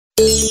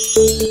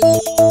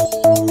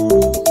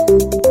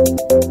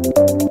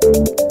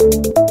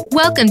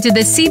Welcome to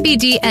the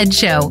CBD Ed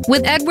Show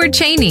with Edward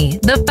Cheney,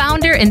 the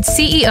founder and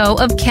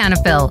CEO of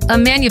Canafil, a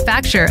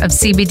manufacturer of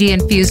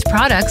CBD-infused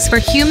products for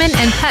human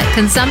and pet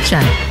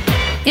consumption.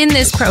 In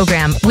this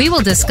program, we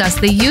will discuss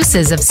the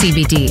uses of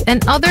CBD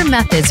and other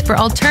methods for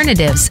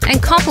alternatives and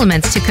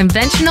complements to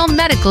conventional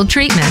medical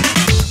treatment.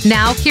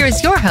 Now,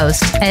 here's your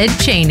host, Ed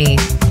Cheney.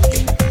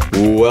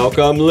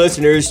 Welcome,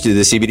 listeners, to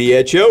the CBD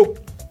Ed Show.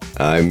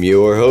 I'm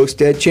your host,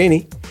 Ed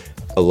Cheney,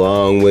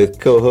 along with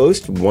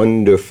co-host,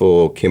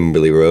 wonderful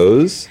Kimberly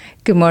Rose.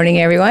 Good morning,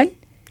 everyone.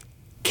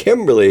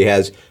 Kimberly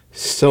has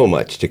so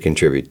much to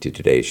contribute to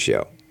today's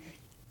show.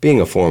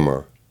 Being a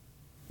former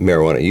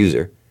marijuana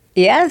user.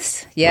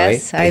 Yes,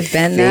 right? I've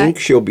been that. I think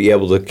she'll be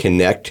able to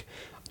connect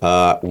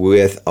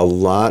with a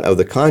lot of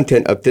the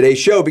content of today's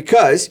show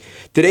because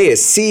today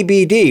is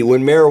CBD,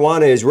 when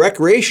marijuana is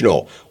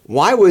recreational.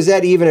 Why was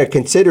that even a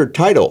considered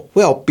title?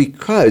 Well,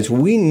 because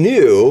we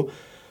knew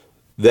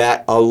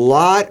that a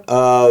lot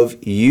of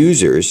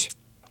users,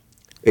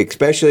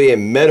 especially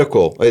in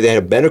medical, or they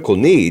have medical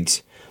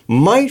needs,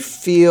 might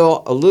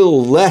feel a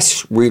little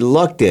less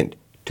reluctant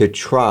to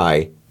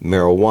try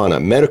marijuana,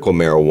 medical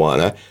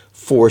marijuana,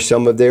 for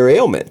some of their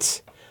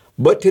ailments.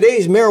 But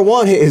today's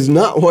marijuana is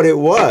not what it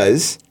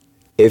was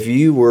if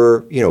you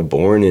were,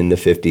 born in the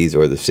 50s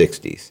or the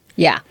 60s.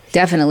 Yeah,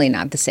 definitely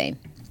not the same.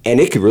 And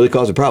it could really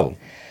cause a problem.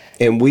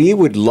 And we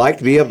would like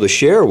to be able to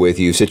share with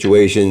you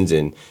situations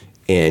and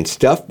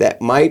stuff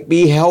that might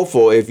be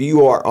helpful if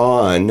you are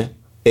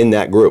in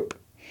that group.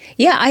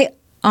 Yeah, I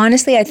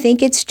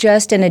think it's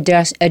just an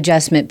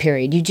adjustment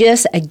period. You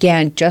just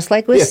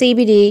like with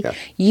CBD,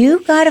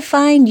 you got to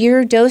find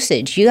your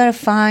dosage. You got to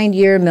find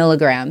your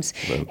milligrams.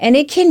 Right. And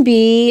it can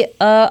be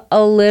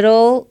a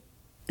little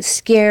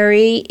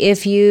scary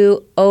if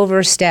you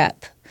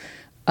overstep.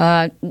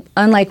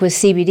 Unlike with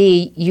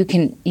CBD, you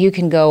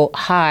can go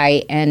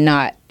high and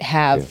not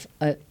have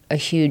a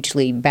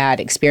hugely bad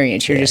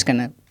experience. You're just going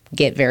to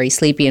get very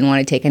sleepy and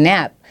want to take a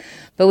nap.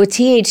 But with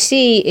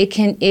THC, it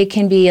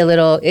can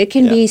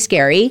be be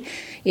scary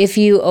if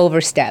you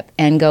overstep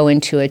and go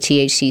into a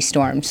THC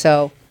storm.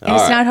 So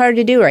it's not hard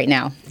to do right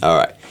now. All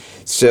right.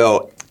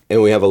 So,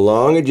 and we have a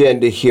long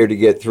agenda here to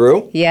get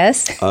through.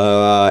 Yes.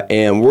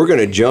 And we're going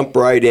to jump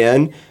right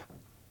in.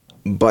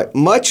 But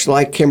much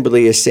like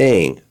Kimberly is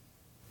saying,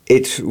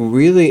 it's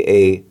really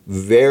a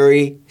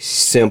very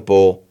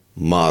simple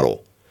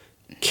model.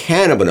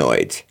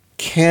 Cannabinoids,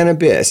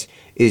 cannabis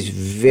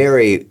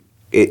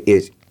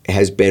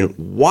has been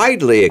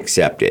widely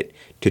accepted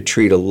to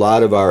treat a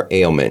lot of our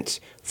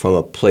ailments from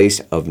a place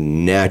of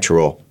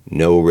natural,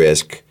 no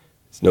risk,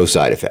 no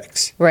side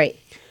effects. Right.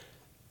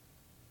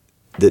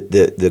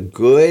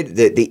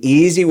 The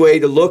easy way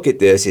to look at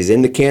this is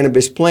in the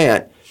cannabis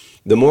plant,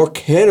 the more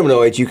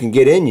cannabinoids you can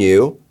get in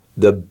you,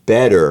 the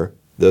better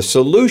the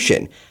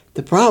solution.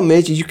 The problem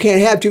is you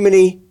can't have too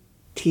many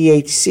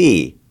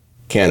THC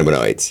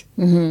cannabinoids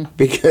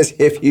because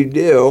if you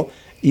do,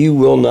 you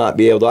will not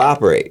be able to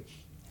operate.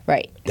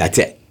 Right. That's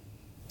it.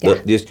 Yeah.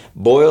 Look, just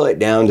boil it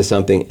down to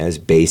something as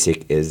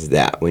basic as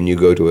that. When you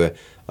go to a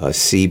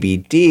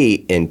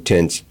CBD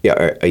intense,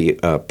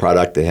 a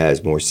product that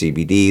has more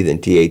CBD than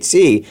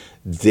THC,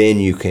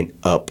 then you can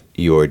up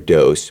your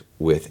dose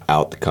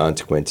without the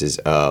consequences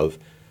of,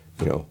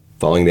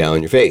 falling down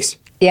on your face.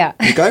 Yeah.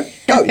 Okay?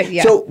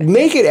 Yeah. So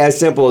make it as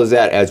simple as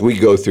that as we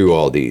go through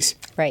all these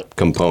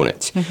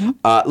components.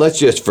 Let's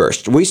just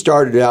first, we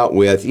started out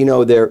with,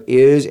 there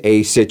is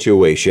a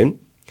situation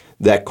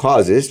that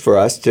causes for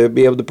us to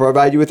be able to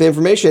provide you with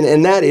information,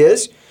 and that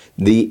is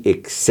the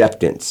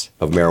acceptance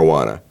of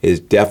marijuana is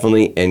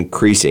definitely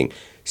increasing,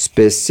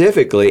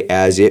 specifically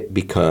as it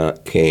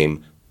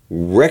became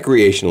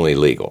recreationally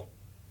legal.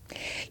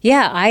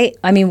 Yeah,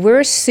 I mean,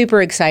 we're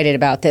super excited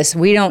about this.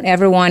 We don't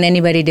ever want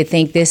anybody to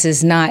think this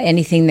is not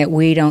anything that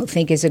we don't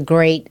think is a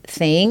great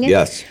thing.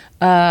 Yes.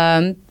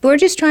 We're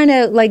just trying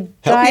to,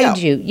 guide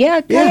you.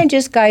 Yeah, kind of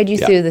just guide you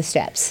through the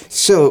steps.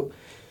 So,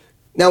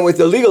 now, with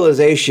the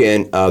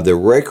legalization of the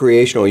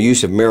recreational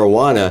use of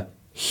marijuana,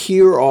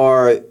 here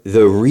are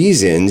the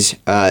reasons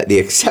the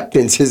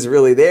acceptance is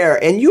really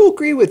there. And you'll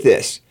agree with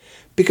this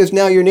because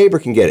now your neighbor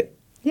can get it.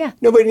 Yeah.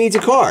 Nobody needs a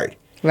card.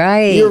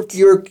 Right.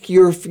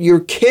 Your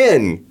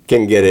kin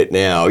can get it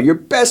now. Your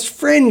best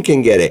friend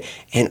can get it.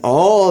 And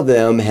all of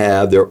them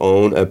have their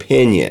own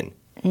opinion.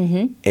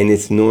 And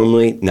it's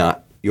normally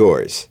not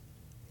yours.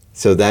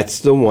 So that's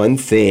the one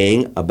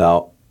thing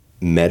about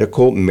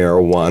medical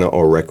marijuana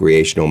or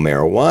recreational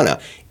marijuana.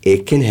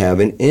 It can have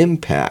an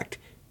impact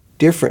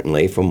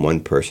differently from one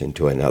person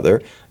to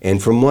another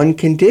and from one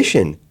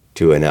condition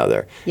to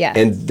another. Yeah.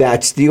 And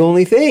that's the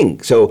only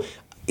thing. So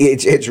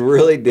it's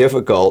really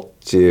difficult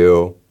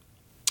to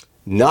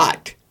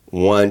not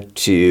want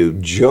to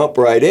jump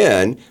right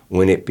in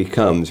when it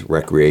becomes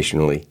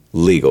recreationally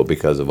legal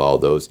because of all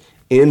those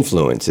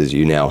influences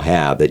you now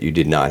have that you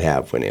did not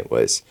have when it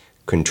was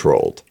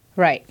controlled.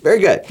 Right. Very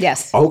good.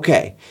 Yes.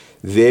 Okay.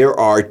 There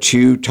are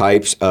two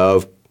types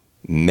of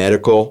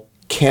medical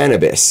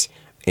cannabis.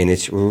 And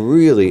it's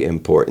really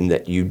important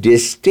that you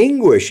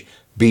distinguish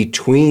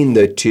between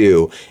the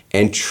two.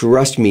 And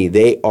trust me,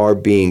 they are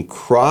being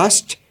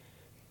crossed.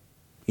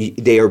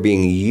 They are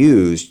being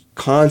used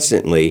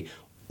constantly,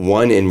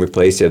 one in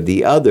replace of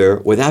the other,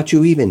 without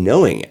you even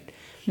knowing it.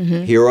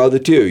 Mm-hmm. Here are the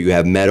two. You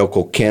have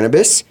medical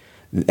cannabis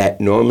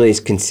that normally is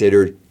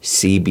considered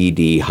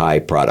CBD high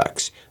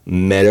products.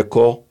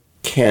 Medical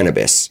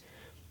cannabis.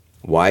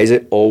 Why is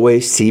it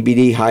always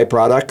CBD high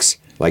products?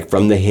 Like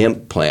from the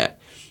hemp plant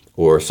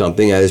or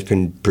something that has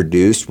been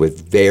produced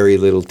with very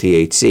little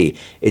THC.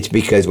 It's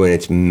because when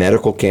it's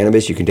medical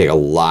cannabis, you can take a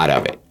lot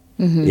of it.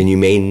 Mm-hmm. And you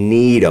may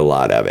need a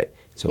lot of it.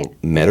 So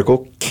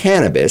medical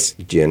cannabis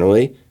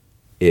generally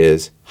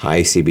is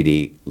high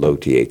CBD, low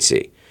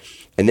THC.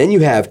 And then you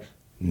have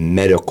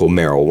medical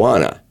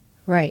marijuana.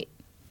 Right.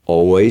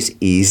 Always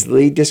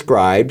easily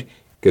described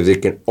because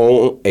it can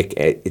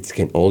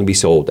only be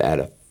sold at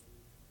a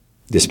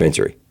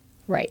dispensary.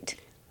 Right.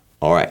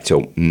 All right,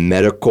 so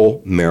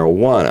medical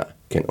marijuana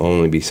can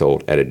only be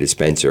sold at a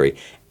dispensary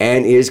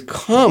and is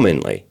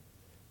commonly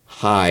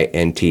high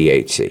in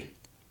THC.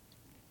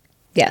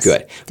 Yes.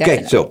 Good. Definitely.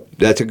 Okay, so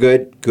that's a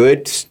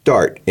good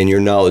start in your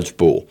knowledge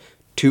pool.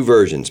 Two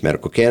versions,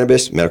 medical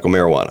cannabis, medical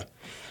marijuana.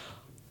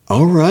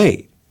 All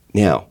right.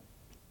 Now,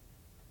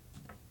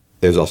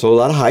 there's also a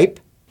lot of hype.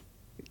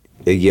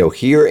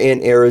 Here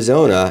in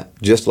Arizona,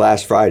 just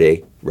last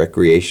Friday,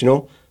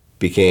 recreational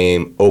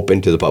became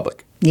open to the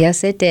public.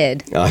 Yes, it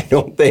did. I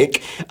think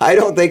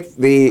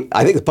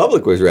the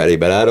public was ready,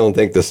 but I don't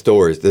think the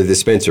stores, the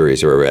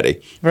dispensaries were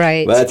ready.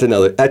 Right. But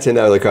that's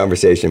another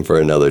conversation for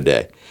another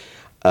day.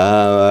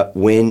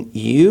 When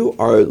you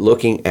are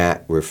looking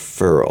at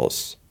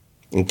referrals,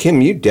 and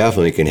Kim, you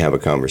definitely can have a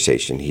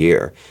conversation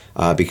here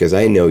because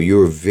I know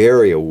you're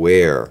very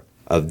aware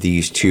of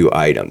these two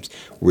items.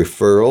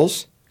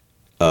 Referrals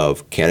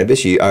of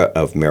cannabis,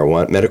 of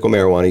marijuana, medical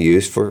marijuana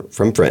use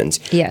from friends.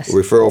 Yes.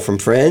 Referral from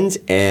friends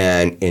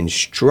and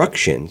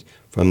instructions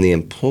from the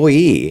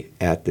employee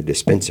at the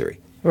dispensary.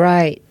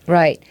 Right.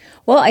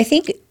 Well, I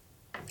think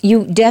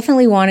you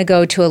definitely want to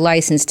go to a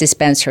licensed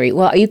dispensary.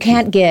 Well, you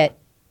can't get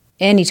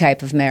any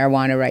type of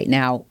marijuana right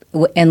now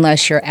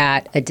unless you're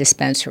at a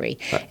dispensary.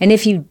 Right. And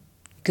if you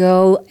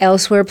go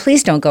elsewhere,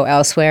 please don't go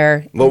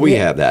elsewhere. Well, we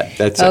have that.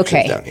 That's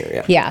okay. Down here,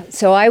 yeah. Yeah.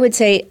 So I would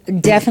say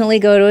definitely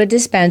go to a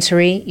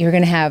dispensary. You're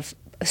going to have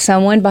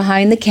someone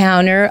behind the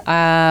counter.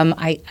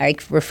 I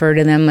refer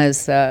to them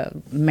as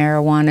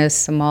marijuana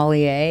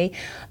sommelier.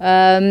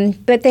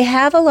 But they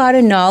have a lot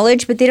of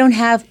knowledge, but they don't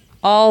have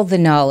all the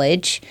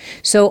knowledge.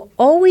 So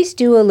always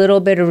do a little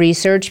bit of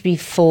research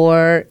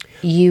before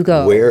you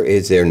go. Where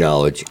is their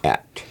knowledge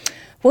at?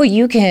 Well,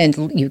 you can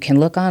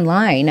look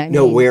online. I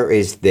mean, where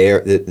is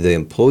the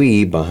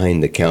employee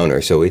behind the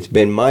counter? So it's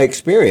been my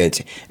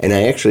experience, and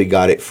I actually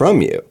got it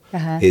from you,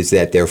 is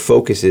that their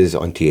focus is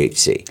on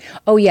THC.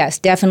 Oh, yes,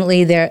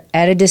 definitely. They're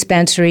at a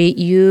dispensary.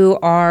 You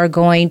are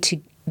going to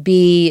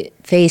be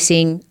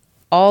facing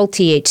all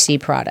THC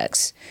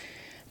products.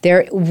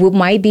 There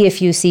might be a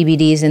few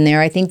CBDs in there.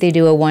 I think they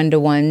do a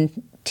 1-to-1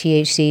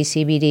 THC,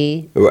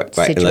 CBD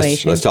situation.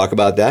 And let's talk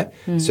about that.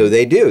 Mm-hmm. So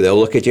they do. They'll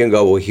look at you and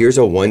go, well, here's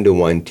a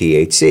 1-to-1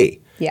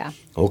 THC. Yeah.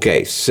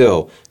 Okay,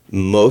 so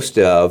most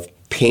of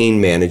pain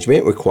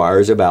management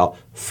requires about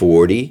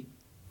 40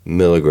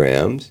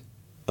 milligrams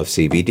of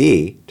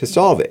CBD to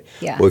solve it.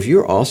 Yeah. Well, if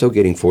you're also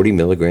getting 40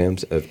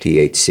 milligrams of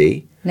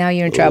THC, now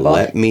you're in trouble.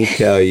 Let me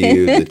tell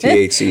you the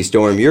THC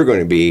storm you're going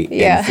to be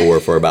in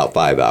for about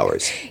 5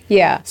 hours.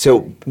 Yeah.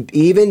 So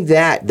even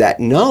that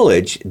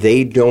knowledge,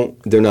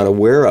 they're not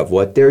aware of.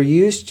 What they're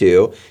used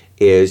to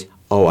is,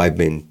 I've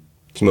been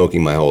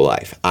smoking my whole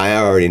life. I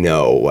already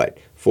know what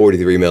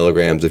 43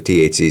 milligrams of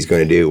THC is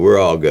going to do. We're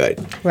all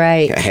good.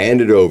 Right.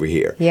 Hand it over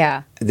here.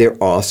 Yeah. They're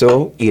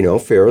also,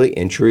 fairly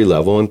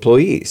entry-level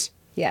employees.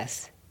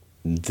 Yes.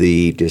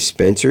 The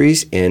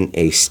dispensaries in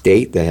a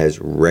state that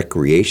has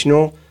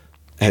recreational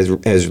has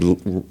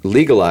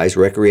legalized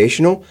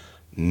recreational,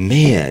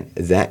 man,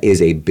 that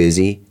is a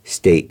busy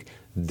state.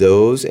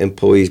 Those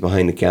employees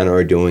behind the counter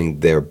are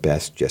doing their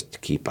best just to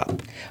keep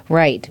up.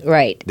 Right.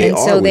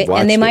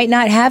 They might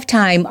not have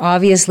time,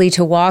 obviously,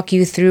 to walk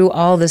you through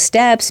all the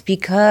steps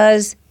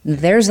because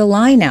there's a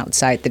line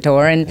outside the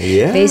door, and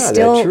they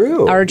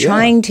still are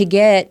trying to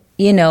get,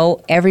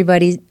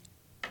 everybody.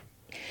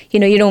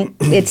 You don't.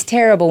 It's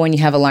terrible when you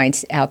have a line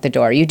out the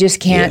door. You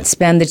just can't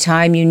spend the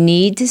time you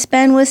need to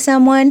spend with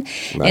someone.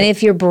 Right. And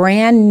if you're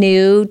brand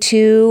new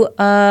to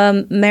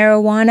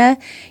marijuana,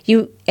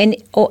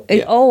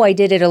 I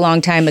did it a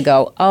long time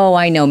ago. Oh,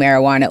 I know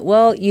marijuana.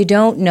 Well, you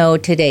don't know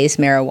today's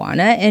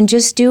marijuana, and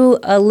just do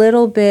a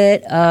little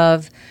bit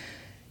of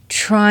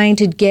trying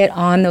to get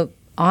on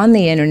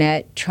the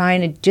internet,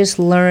 trying to just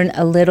learn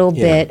a little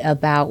bit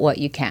about what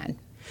you can.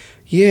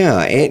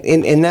 Yeah,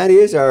 and that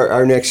is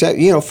our next step.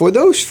 For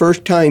those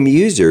first-time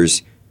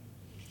users,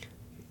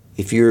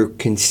 if you're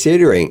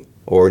considering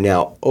or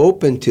now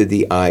open to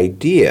the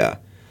idea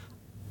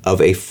of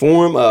a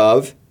form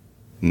of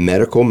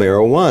medical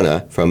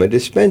marijuana from a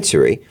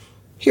dispensary,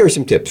 here are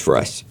some tips for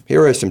us.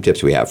 Here are some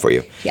tips we have for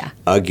you. Yeah.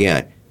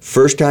 Again,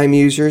 First-time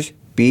users,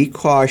 be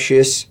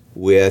cautious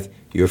with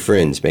your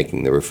friends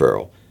making the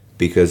referral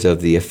because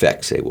of the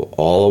effects. They will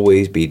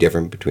always be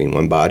different between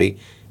one body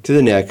to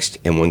the next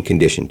and one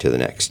condition to the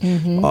next.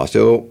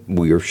 Also,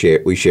 we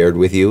shared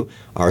with you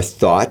our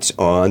thoughts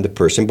on the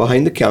person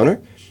behind the counter.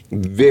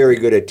 Very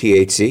good at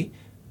THC,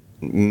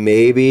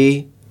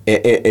 maybe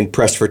and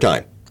pressed for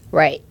time.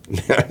 Right.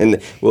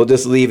 And we'll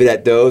just leave it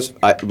at those.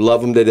 I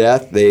love them to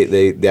death.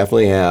 They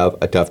definitely have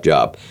a tough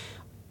job.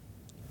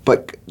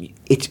 But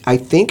I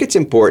think it's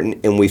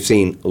important, and we've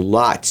seen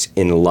lots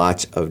and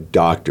lots of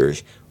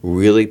doctors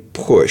really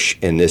push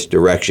in this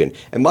direction.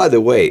 And by the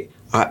way,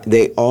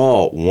 they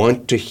all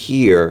want to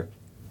hear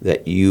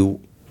that you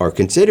are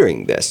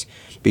considering this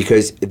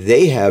because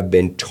they have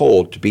been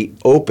told to be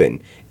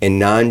open and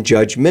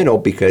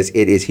non-judgmental because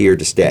it is here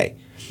to stay.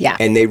 Yeah.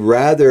 And they'd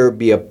rather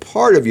be a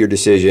part of your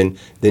decision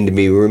than to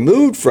be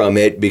removed from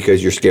it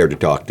because you're scared to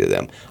talk to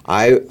them.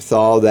 I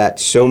saw that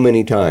so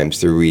many times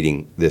through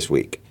reading this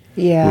week.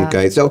 Yeah.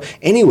 Okay. So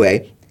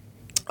anyway,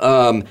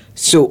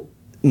 so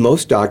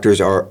most doctors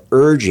are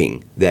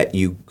urging that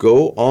you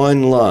go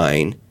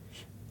online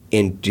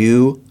and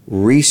do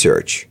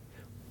research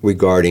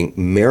regarding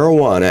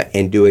marijuana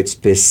and do it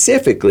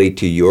specifically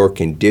to your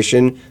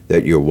condition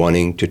that you're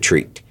wanting to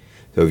treat.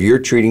 So if you're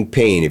treating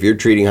pain, if you're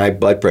treating high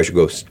blood pressure,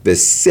 go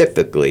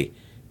specifically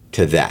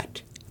to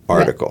that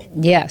article.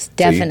 Yes,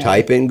 definitely. So you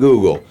type in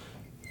Google,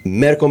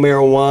 medical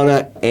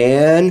marijuana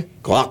and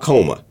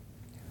glaucoma.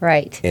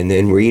 Right. And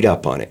then read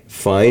up on it.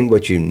 Find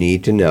what you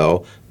need to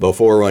know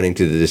before running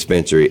to the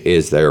dispensary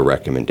is their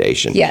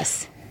recommendation.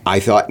 Yes. I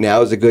thought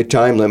now is a good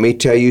time. Let me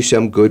tell you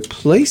some good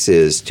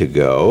places to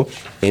go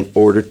in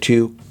order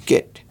to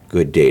get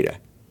good data.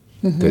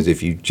 Because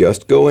if you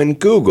just go and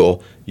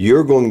Google,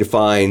 you're going to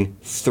find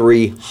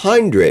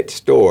 300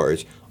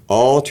 stores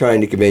all trying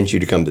to convince you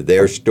to come to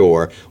their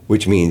store,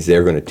 which means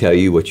they're going to tell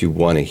you what you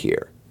want to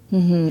hear.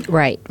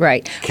 Right.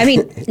 I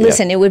mean,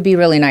 listen, it would be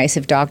really nice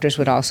if doctors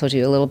would also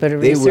do a little bit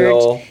of research. They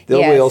will. They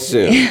will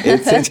soon.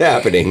 It's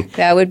happening.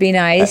 That would be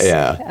nice.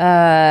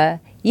 Yeah.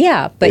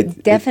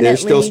 But definitely.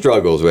 There's still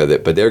struggles with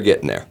it, but they're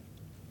getting there.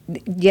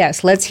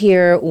 Yes, let's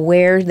hear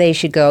where they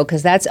should go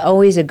because that's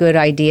always a good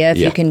idea if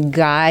you can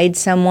guide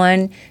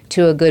someone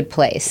to a good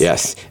place.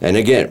 Yes. And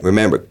again,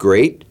 remember,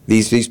 great.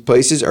 These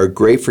places are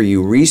great for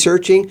you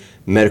researching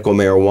medical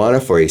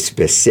marijuana for a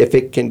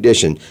specific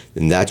condition.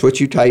 And that's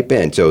what you type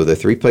in. So the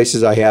 3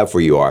 places I have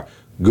for you are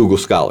Google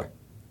Scholar.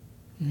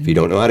 If you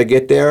don't know how to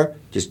get there,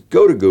 just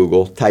go to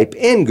Google, type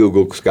in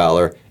Google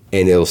Scholar,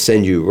 and it'll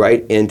send you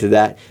right into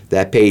that.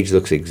 That page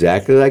looks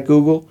exactly like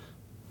Google,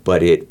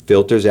 but it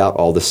filters out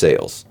all the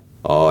sales.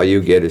 All you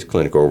get is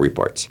clinical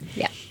reports.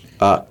 Yeah.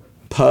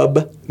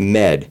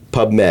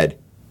 PubMed,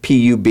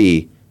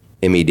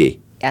 P-U-B-M-E-D.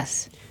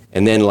 Yes.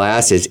 And then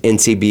last is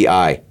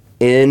NCBI,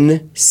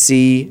 NCBI.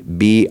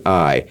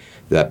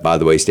 That, by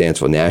the way, stands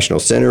for National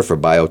Center for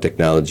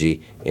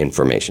Biotechnology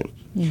Information.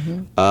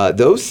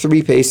 Those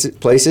 3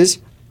 places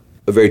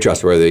are very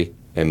trustworthy,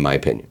 in my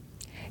opinion.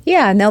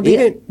 Yeah, and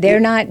they're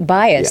not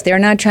biased. They're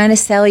not trying to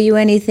sell you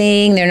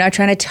anything. They're not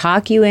trying to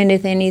talk you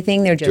into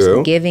anything. They're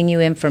just giving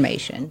you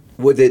information.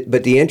 But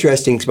the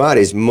interesting spot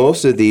is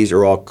most of these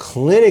are all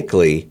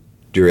clinically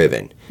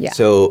driven. Yeah.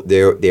 So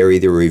they're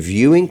either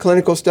reviewing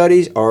clinical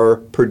studies or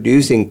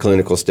producing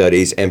clinical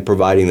studies and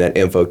providing that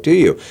info to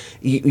you.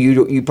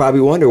 You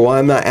probably wonder why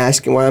I'm not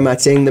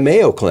saying the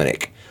Mayo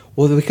Clinic.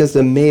 Well, because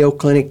the Mayo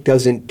Clinic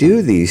doesn't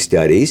do these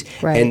studies,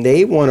 and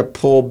they want to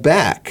pull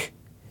back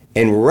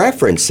and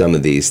reference some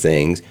of these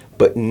things,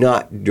 but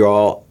not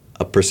draw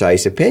a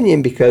precise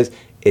opinion because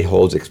it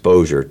holds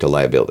exposure to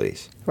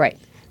liabilities. Right.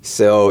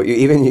 So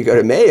even you go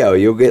to Mayo,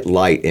 you'll get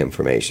light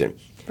information.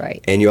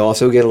 Right. And you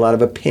also get a lot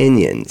of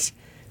opinions.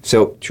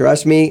 So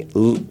trust me,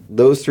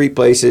 those 3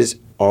 places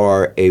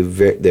are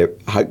they're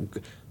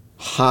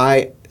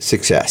high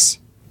success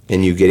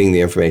in you getting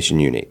the information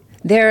you need.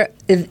 They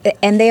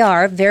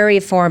are very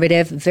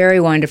informative, very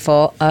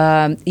wonderful.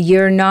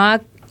 You're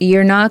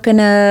not going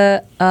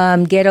to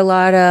get a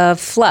lot of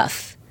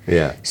fluff.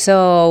 Yeah.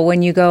 So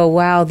when you go,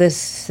 wow,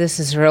 this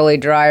is really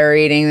dry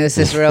reading. This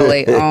is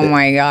really, oh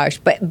my gosh.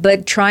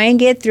 But try and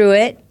get through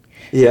it.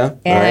 Yeah.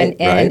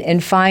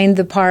 And find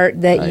the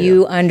part that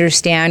you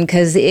understand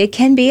because it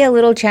can be a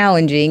little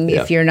challenging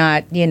if you're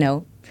not,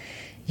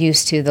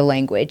 used to the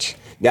language.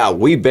 Now,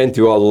 we've been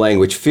through all the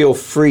language. Feel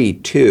free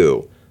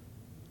to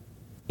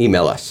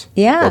email us.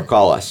 Yeah. Or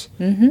call us.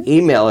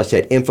 Email us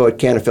at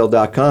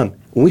info@canafil.com.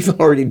 We've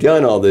already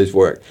done all this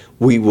work.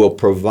 We will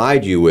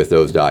provide you with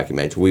those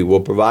documents. We will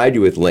provide you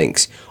with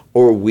links.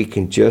 Or we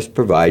can just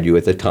provide you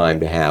with the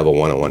time to have a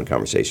one-on-one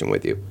conversation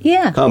with you.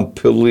 Yeah.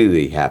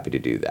 Completely happy to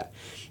do that.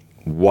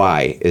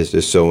 Why is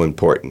this so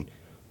important?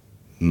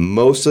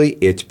 Mostly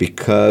it's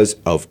because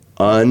of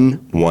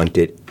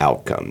unwanted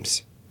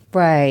outcomes.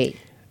 Right.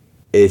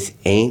 It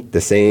ain't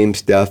the same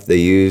stuff they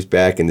used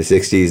back in the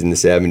 60s and the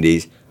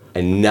 70s.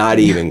 And not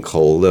even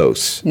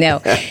close.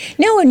 No,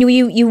 and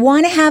you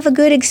want to have a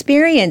good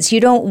experience.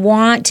 You don't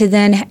want to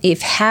then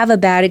have a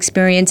bad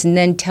experience and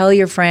then tell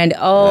your friend,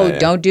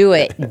 don't do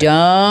it.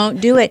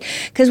 Don't do it.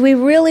 Because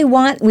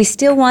we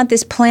still want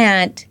this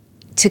plant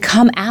to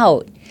come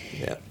out.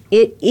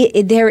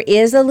 Yeah. There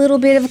is a little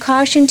bit of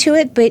caution to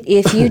it, but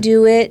if you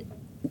do it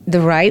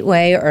the right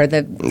way or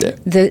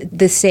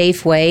the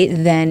safe way,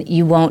 then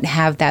you won't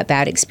have that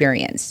bad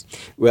experience.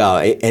 Well,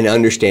 and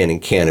understanding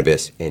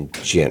cannabis in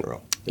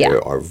general. Yeah.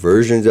 There are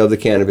versions of the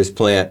cannabis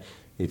plant.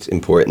 It's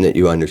important that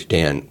you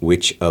understand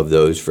which of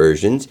those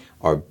versions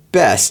are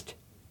best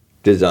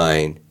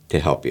designed to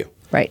help you.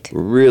 Right.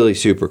 Really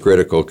super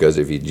critical, because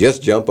if you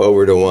just jump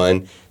over to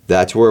one,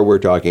 that's where we're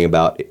talking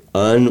about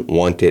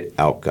unwanted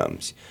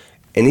outcomes.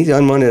 And these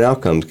unwanted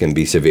outcomes can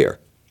be severe.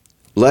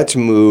 Let's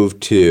move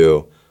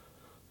to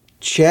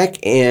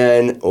check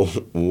in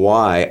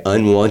why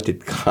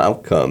unwanted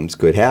outcomes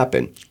could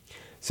happen.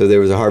 So there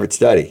was a Harvard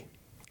study.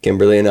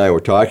 Kimberly and I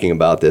were talking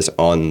about this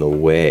on the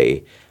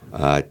way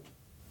to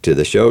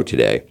the show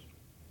today.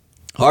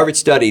 Harvard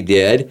study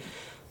did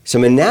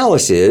some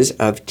analysis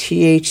of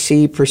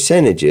THC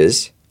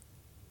percentages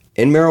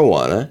in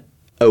marijuana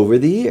over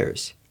the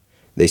years.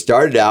 They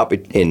started out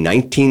in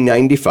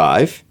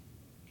 1995,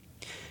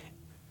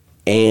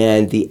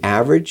 and the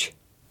average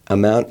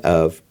amount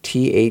of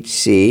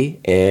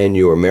THC in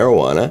your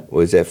marijuana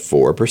was at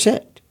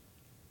 4%.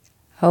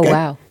 Oh, okay.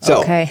 Wow.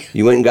 So okay.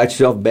 You went and got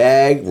yourself a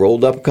bag,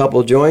 rolled up a couple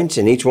of joints,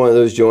 and each one of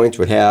those joints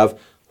would have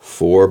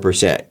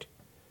 4%.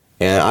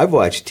 And I've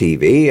watched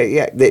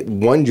TV.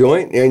 One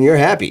joint, and you're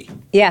happy.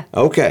 Yeah.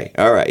 Okay.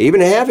 All right.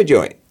 Even a half a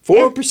joint.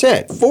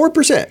 4%.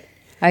 4%.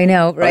 I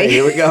know, right?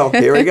 Here we go.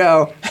 Here we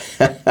go.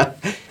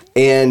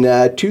 In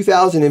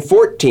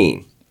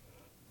 2014,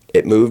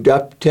 it moved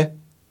up to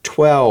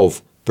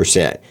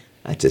 12%.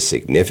 That's a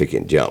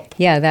significant jump.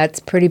 Yeah, that's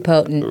pretty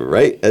potent.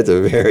 Right? That's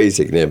a very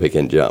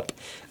significant jump.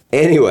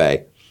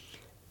 Anyway,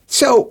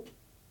 so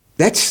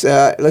let's do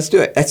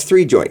it. That's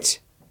 3 joints.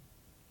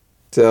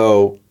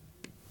 So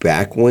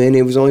back when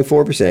it was only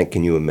 4%,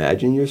 can you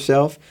imagine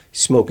yourself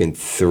smoking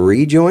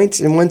 3 joints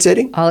in one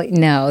sitting?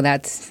 No,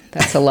 that's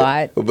a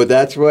lot. But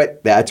that's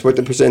what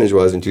the percentage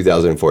was in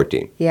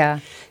 2014. Yeah.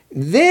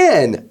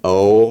 Then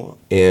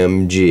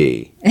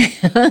OMG.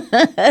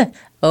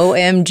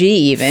 OMG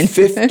even.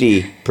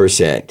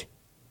 50%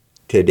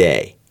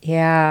 today.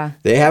 Yeah.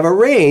 They have a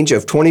range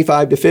of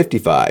 25 to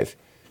 55.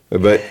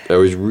 But I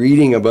was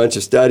reading a bunch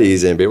of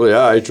studies, and people,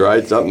 I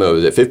tried something that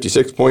was at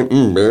 56 point,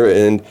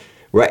 and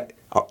right.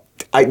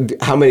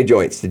 How many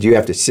joints did you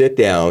have to sit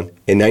down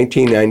in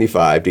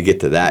 1995 to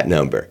get to that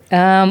number?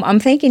 I'm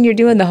thinking you're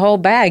doing the whole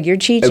bag. You're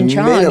Cheech and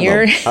Chong.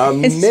 You're a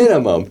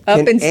minimum.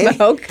 Up in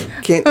smoke.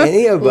 Can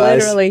any of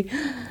us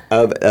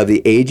of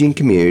the aging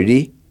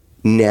community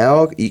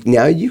now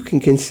you can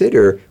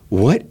consider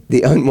what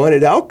the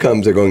unwanted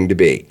outcomes are going to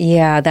be?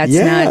 Yeah,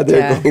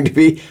 they're going to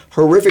be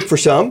horrific for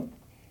some.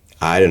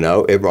 I don't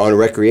know. On a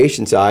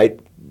recreation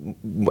side,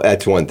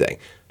 that's one thing.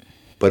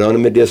 But on the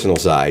medicinal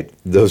side,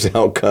 those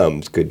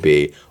outcomes could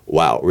be,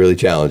 really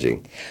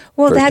challenging.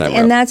 Well,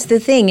 that's the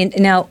thing. And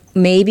now,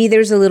 maybe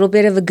there's a little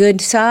bit of a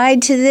good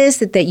side to this,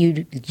 that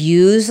you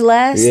use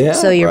less,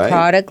 so your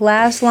product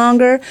lasts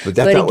longer. But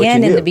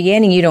again, in the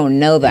beginning, you don't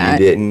know that.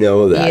 You didn't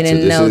know that. You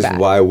didn't know that. This is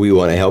why we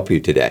want to help you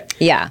today.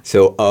 Yeah.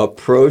 So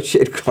approach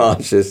it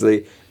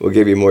cautiously. We'll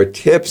give you more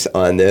tips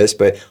on this,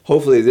 but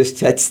hopefully this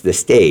sets the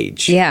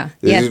stage. Yeah.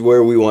 This is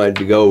where we wanted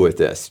to go with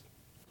this.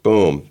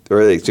 Boom.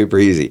 Really super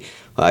easy.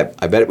 I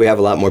bet we have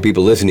a lot more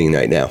people listening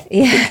right now.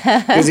 Yeah.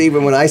 Because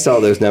even when I saw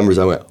those numbers,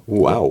 I went,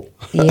 wow.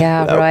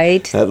 Yeah,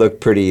 right? That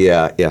looked pretty,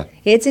 yeah.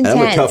 It's intense.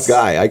 I'm a tough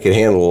guy. I can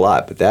handle a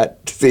lot, but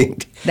that's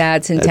intense.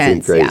 That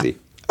seemed crazy. Yeah.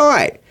 All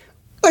right.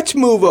 Let's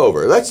move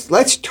over.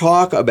 Let's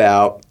talk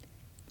about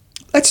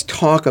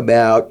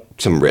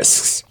some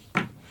risks.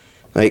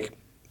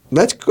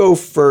 Let's go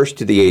first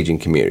to the aging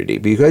community,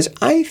 because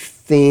I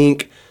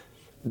think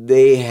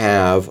they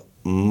have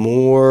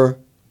more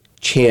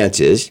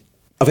chances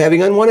of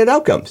having unwanted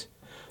outcomes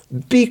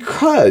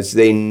because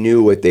they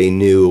knew what they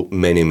knew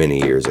many, many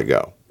years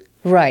ago.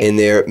 Right. And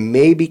they're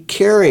maybe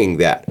carrying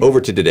that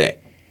over to today.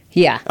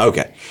 Yeah.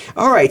 Okay.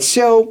 All right.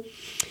 So,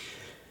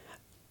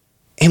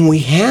 and we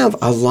have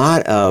a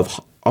lot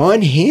of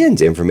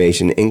on-hands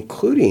information,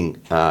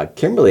 including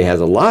Kimberly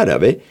has a lot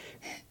of it,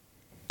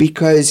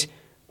 because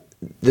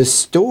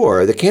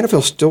the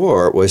Canterville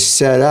store was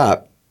set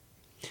up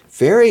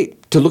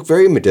to look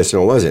very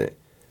medicinal, wasn't it?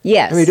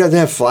 Yes. I mean, it doesn't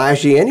have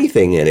flashy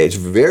anything in it. It's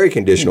very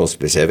conditional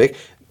specific.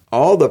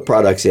 All the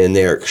products in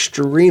there are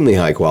extremely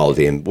high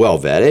quality and well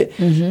vetted.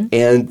 Mm-hmm.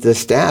 And the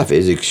staff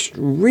is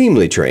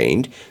extremely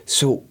trained.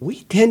 So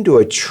we tend to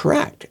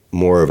attract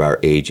more of our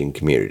aging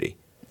community.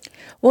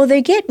 Well,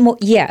 they get more,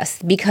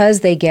 yes, because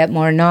they get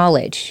more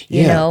knowledge,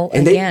 you know.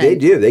 And they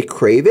do. They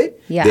crave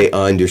it. Yeah. They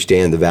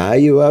understand the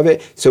value of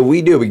it. So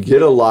we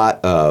get a lot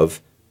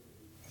of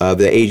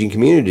the aging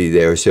community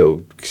there.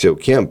 So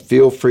Kim,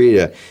 feel free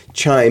to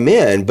chime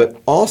in,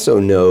 but also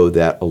know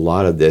that a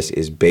lot of this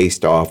is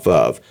based off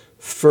of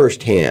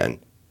firsthand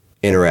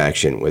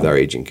interaction with our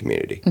aging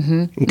community.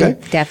 Mm-hmm. Okay?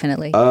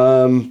 Definitely.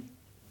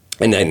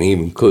 And that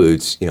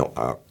includes,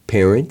 our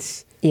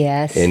parents.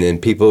 Yes. And then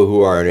people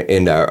who are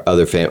in our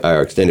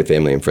our extended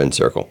family and friend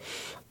circle.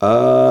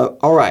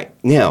 All right.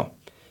 Now,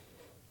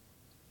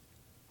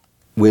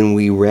 when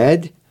we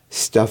read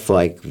stuff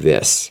like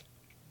this,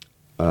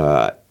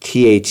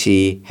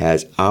 THC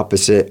has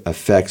opposite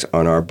effects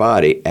on our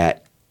body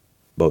at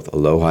both a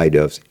low-high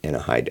dose and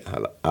a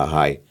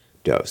high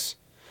dose.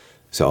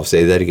 So I'll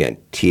say that again.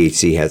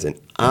 THC has an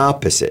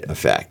opposite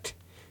effect.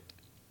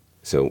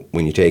 So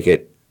when you take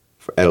it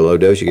at a low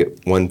dose, you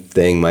get one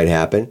thing might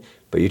happen,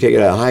 but you take it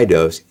at a high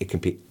dose, it can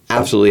be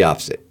absolutely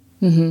opposite.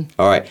 Mm-hmm.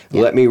 All right.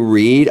 Yeah. Let me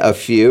read a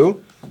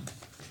few.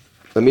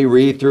 Let me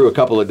read through a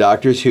couple of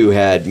doctors who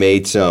had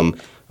made some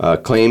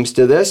claims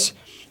to this.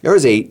 There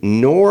was a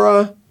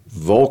Nora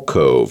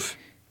Volkov,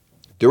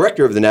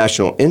 director of the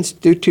National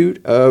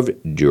Institute of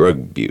Drug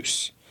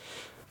Abuse.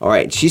 All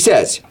right, she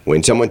says,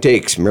 when someone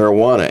takes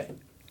marijuana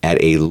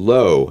at a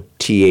low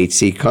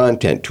THC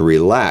content to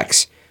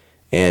relax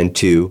and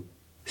to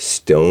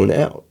stone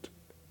out.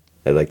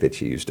 I like that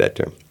she used that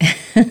term.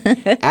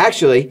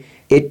 Actually,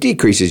 it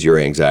decreases your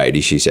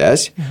anxiety, she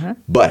says,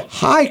 but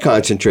high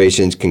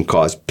concentrations can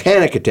cause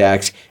panic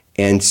attacks,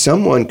 and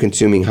someone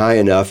consuming high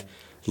enough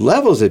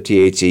levels of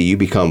THC, you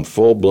become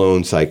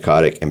full-blown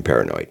psychotic and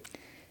paranoid.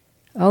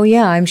 Oh,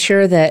 yeah, I'm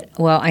sure that,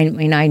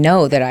 I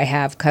know that I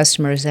have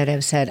customers that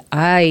have said,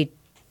 I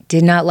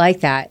did not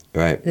like that.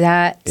 Right.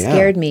 That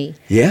scared me.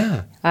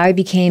 Yeah. I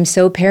became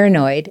so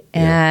paranoid,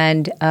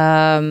 and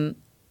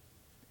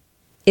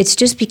it's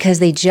just because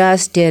they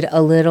just did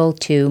a little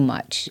too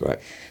much. Right.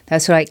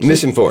 That's what I keep.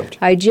 Misinformed.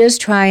 I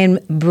just try and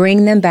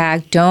bring them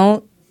back.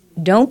 Don't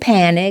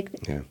panic.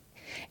 Yeah.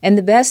 And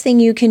the best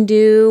thing you can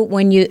do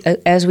when you,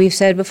 as we've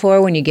said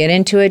before, when you get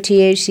into a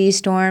THC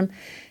storm,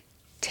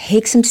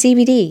 take some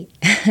CBD.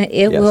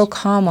 It will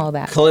calm all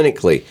that.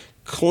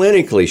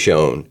 Clinically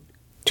shown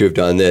to have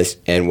done this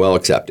and well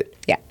accepted.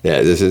 Yeah.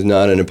 Yeah, this is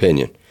not an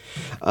opinion.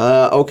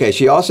 Okay,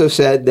 she also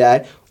said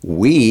that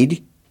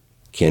weed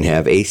can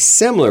have a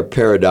similar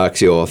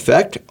paradoxical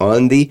effect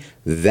on the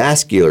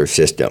vascular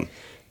system,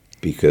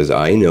 because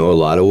I know a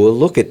lot of will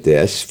look at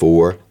this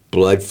for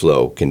blood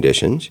flow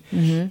conditions.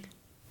 Mm-hmm.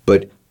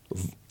 But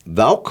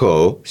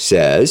Valco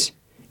says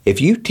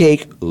if you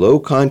take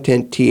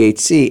low-content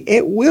THC,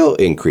 it will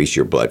increase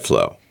your blood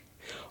flow.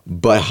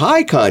 But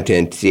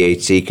high-content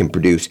THC can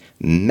produce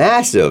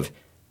massive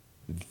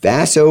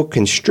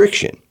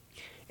vasoconstriction,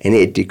 and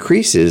it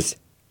decreases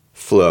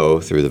flow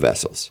through the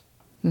vessels.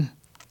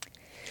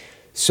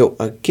 So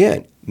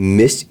again,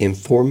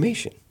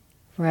 misinformation.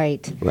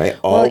 Right.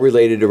 All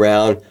related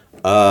around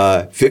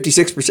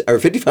 56% or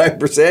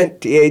 55%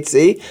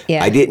 THC.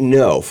 Yeah. I didn't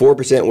know.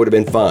 4% would have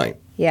been fine.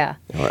 Yeah.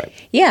 All right.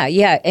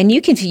 Yeah. And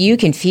you can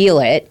feel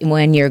it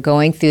when you're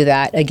going through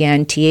that,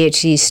 again,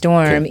 THC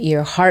storm. Okay.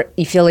 Your heart,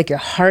 you feel like your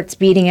heart's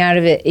beating out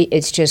of it.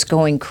 It's just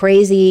going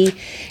crazy,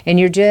 and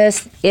you're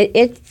just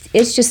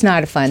it's just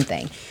not a fun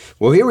thing.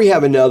 Well, here we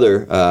have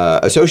another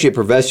associate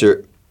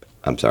professor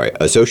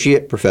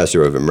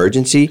of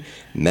emergency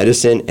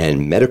medicine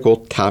and medical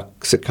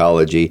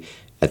toxicology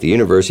at the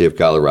University of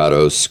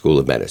Colorado's School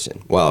of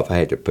Medicine. Wow, if I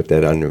had to put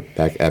that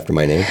back after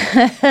my name,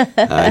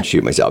 I'd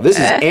shoot myself. This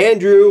is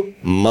Andrew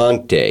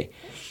Monte.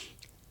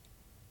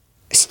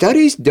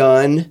 Studies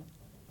done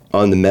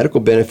on the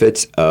medical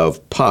benefits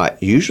of pot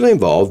usually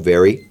involve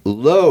very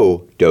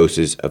low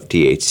doses of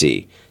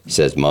THC,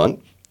 says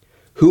Monte,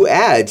 who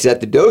adds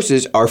that the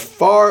doses are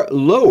far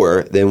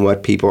lower than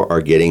what people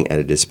are getting at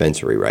a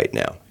dispensary right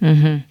now.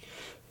 Mm-hmm.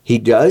 He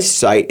does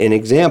cite an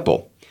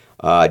example.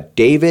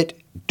 David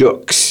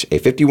Dukes, a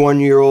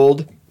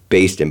 51-year-old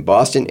based in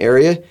Boston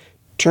area,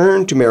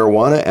 turned to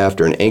marijuana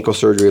after an ankle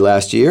surgery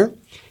last year.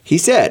 He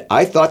said,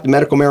 I thought the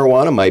medical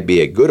marijuana might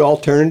be a good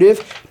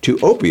alternative to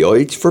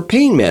opioids for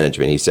pain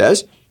management, he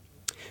says.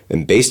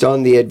 And based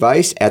on the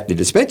advice at the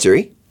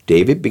dispensary,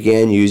 David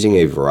began using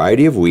a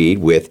variety of weed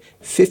with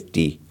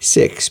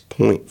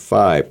 56.5%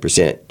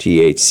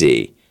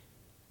 THC.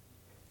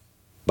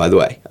 By the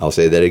way, I'll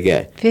say that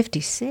again.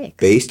 56.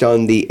 Based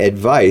on the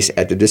advice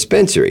at the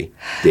dispensary,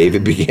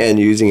 David began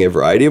using a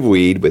variety of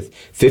weed with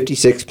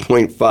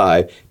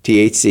 56.5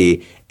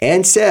 THC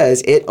and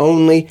says it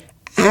only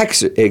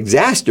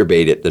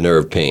exacerbated the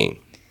nerve pain.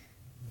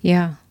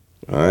 Yeah.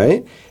 All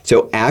right.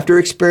 So after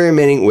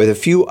experimenting with a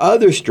few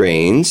other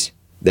strains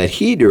that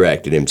he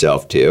directed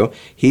himself to,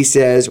 he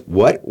says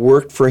what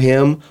worked for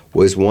him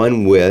was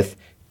one with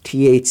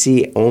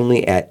THC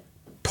only at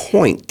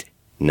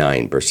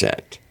 0.9%.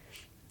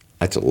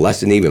 That's less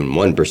than even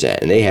 1%,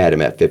 and they had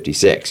him at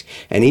 56.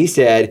 And he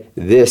said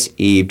this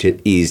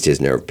eased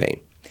his nerve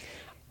pain.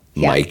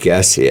 Yeah. My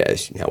guess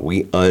is, now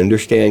we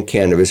understand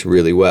cannabis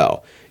really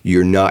well.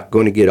 You're not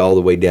going to get all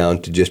the way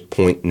down to just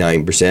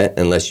 0.9%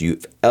 unless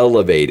you've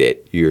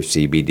elevated your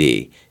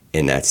CBD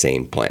in that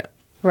same plant.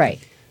 Right.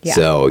 Yeah.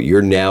 So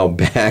you're now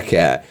back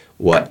at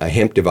what a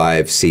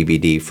hemp-derived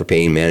CBD for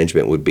pain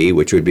management would be,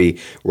 which would be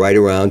right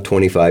around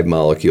 25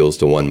 molecules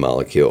to 1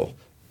 molecule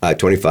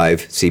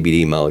 25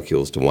 CBD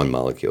molecules to 1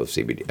 molecule of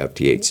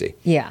THC.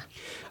 Yeah.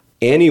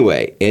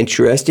 Anyway,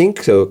 interesting.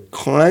 So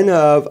kind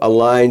of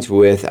aligns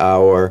with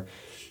our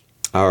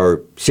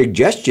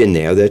suggestion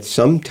there that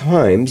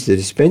sometimes the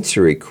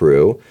dispensary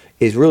crew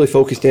is really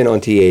focused in on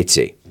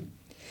THC.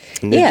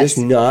 And they're just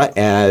not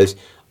as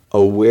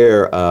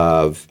aware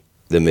of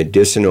the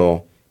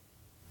medicinal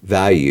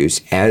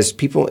values as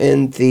people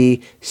in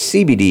the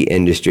CBD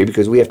industry,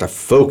 because we have to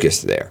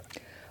focus there.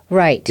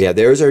 Right. Yeah,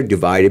 theirs are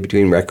divided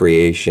between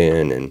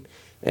recreation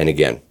and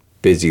again,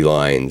 busy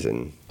lines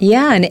and...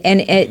 Yeah,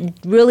 and it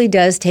really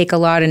does take a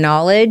lot of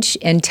knowledge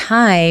and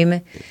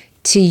time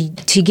to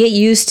get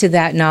used to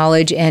that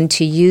knowledge and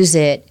to use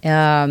it.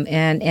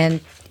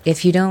 And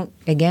if you don't,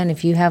 again,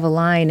 if you have a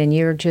line and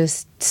you're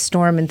just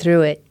storming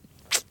through it.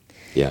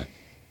 Yeah.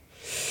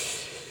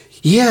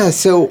 Yeah,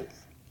 so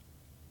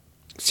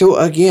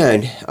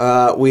again,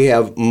 we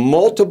have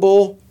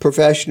multiple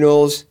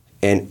professionals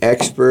and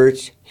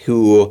experts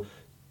who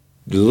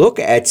look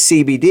at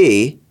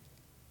CBD.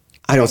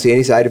 I don't see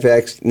any side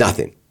effects,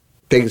 nothing.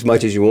 Take as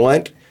much as you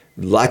want.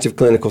 Lots of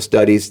clinical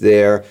studies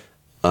there.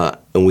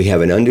 And we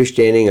have an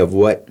understanding of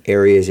what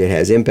areas it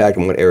has impact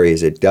and what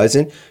areas it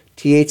doesn't.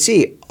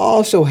 THC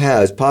also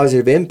has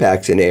positive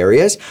impacts in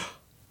areas,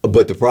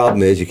 but the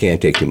problem is you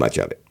can't take too much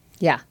of it.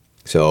 Yeah.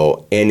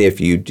 So, and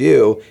if you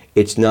do,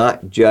 it's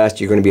not just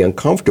you're going to be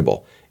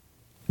uncomfortable.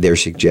 They're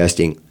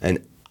suggesting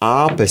an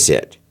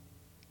opposite.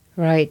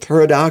 Right.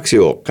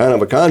 Paradoxical kind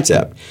of a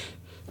concept.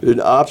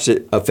 An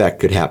opposite effect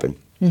could happen.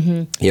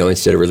 Mm-hmm.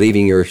 Instead of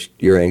relieving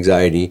your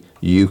anxiety,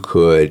 you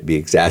could be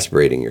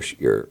exacerbating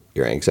your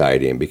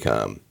anxiety and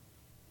become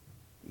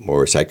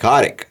more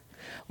psychotic.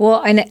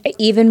 Well, and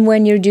even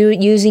when you're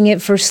using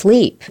it for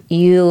sleep,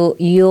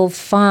 you'll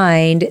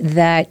find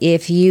that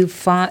if you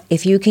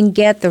can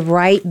get the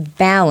right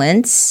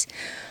balance,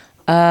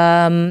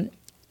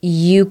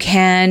 you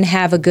can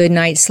have a good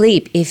night's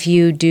sleep. If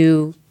you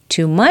do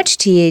too much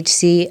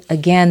THC,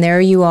 again, there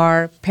you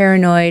are,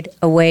 paranoid,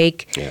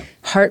 awake,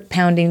 heart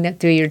pounding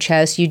through your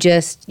chest.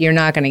 You're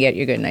not going to get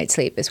your good night's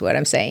sleep, is what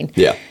I'm saying.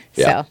 Yeah.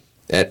 So.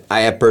 And I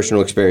have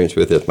personal experience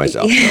with this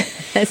myself.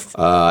 Yes.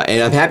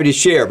 And I'm happy to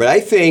share. But I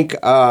think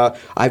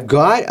I've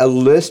got a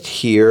list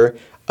here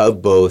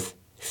of both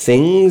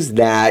things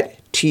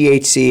that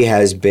THC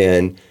has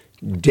been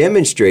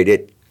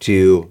demonstrated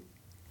to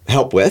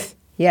help with.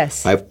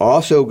 Yes. I've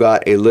also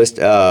got a list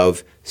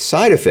of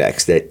side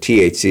effects that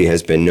THC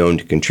has been known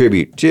to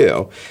contribute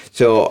to.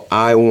 So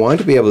I want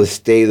to be able to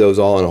stay those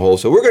all in a whole.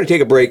 So we're going to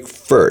take a break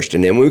first.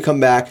 And then when we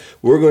come back,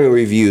 we're going to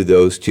review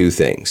those two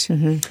things.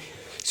 Mm-hmm.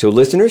 So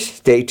listeners,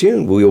 stay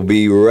tuned. We'll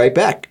be right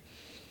back.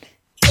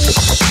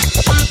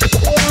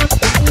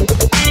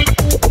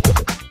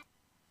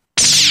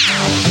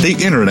 The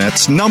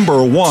Internet's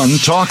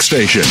 #1 talk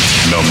station.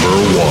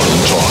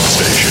 #1 talk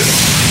station.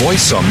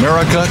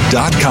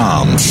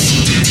 VoiceAmerica.com.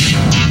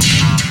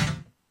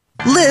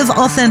 Live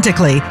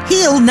authentically,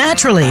 heal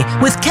naturally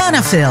with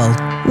Canafil.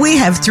 We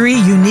have 3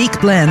 unique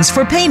blends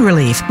for pain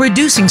relief,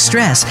 reducing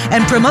stress,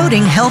 and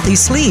promoting healthy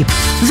sleep.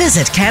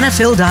 Visit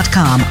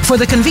Canafil.com for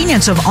the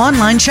convenience of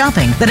online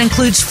shopping that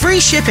includes free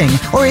shipping.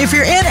 Or if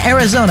you're in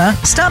Arizona,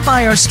 stop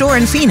by our store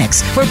in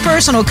Phoenix for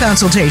personal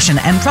consultation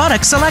and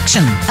product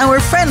selection.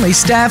 Our friendly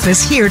staff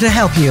is here to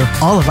help you.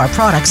 All of our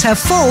products have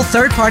full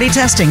third-party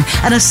testing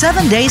and a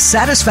 7-day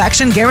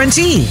satisfaction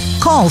guarantee.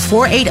 Call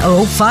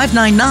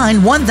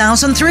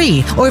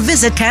 480-599-1003 or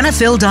visit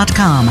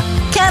Canafil.com.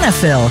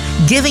 Canafil,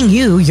 giving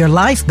you your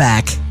life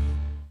back.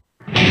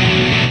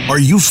 Are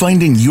you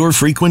finding your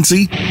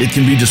frequency? It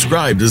can be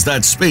described as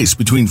that space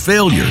between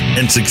failure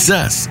and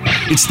success.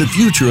 It's the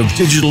future of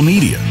digital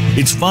media.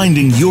 It's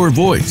finding your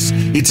voice.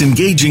 It's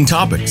engaging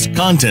topics,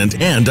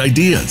 content, and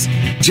ideas.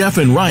 Jeff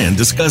and Ryan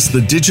discuss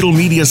the digital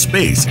media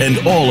space and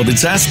all of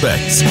its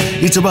aspects.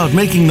 It's about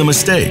making the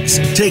mistakes,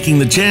 taking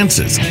the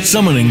chances,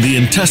 summoning the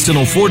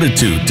intestinal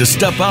fortitude to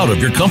step out of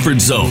your comfort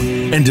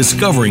zone, and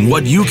discovering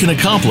what you can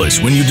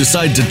accomplish when you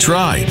decide to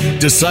try,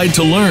 decide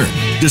to learn,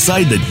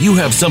 decide that you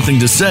have something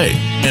to say,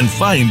 and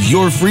find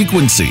your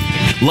frequency.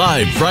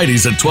 Live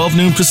Fridays at 12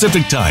 noon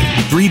Pacific Time,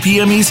 3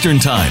 p.m. Eastern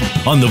Time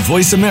on the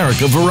Voice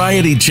America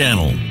Variety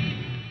Channel.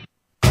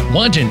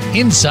 Want an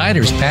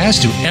insider's pass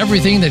to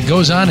everything that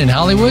goes on in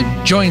Hollywood?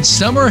 Join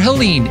Summer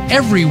Helene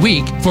every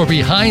week for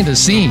Behind the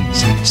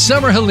Scenes.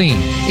 Summer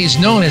Helene is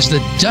known as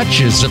the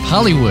Duchess of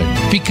Hollywood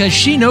because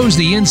she knows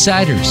the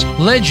insiders,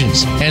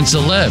 legends, and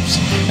celebs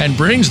and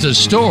brings the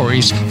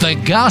stories, the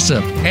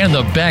gossip, and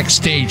the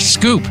backstage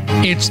scoop.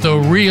 It's the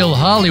real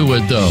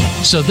Hollywood, though,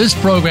 so this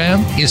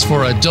program is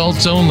for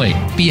adults only.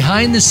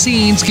 Behind the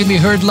Scenes can be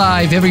heard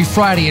live every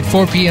Friday at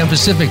 4 p.m.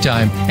 Pacific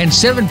Time and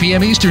 7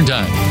 p.m. Eastern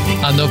Time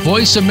on the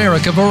Voice America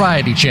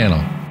Variety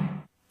Channel.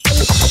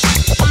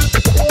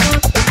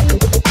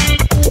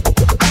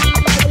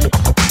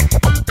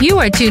 You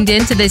are tuned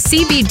in to the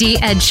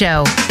CBD Ed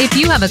Show. If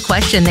you have a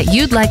question that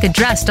you'd like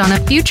addressed on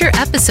a future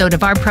episode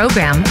of our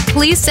program,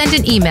 please send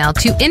an email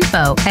to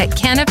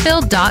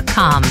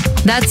info@canafil.com.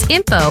 That's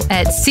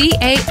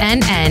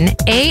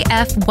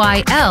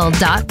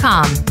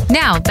info@CANNAFYL.com.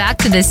 Now back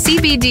to the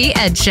CBD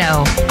Ed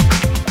Show.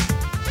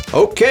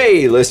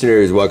 Okay,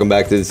 listeners, welcome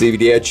back to the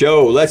CBD Ed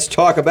Show. Let's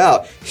talk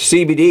about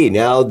CBD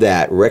now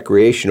that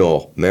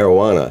recreational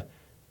marijuana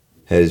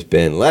has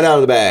been let out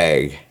of the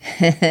bag.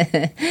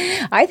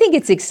 I think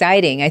it's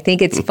exciting. I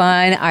think it's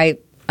fun.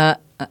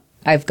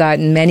 I've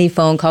gotten many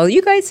phone calls. Are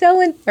you guys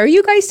selling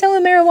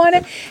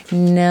marijuana?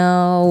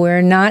 No,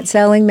 we're not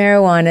selling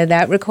marijuana.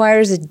 That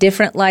requires a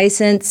different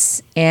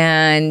license,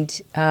 and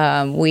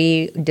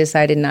we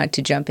decided not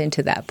to jump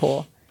into that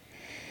pool.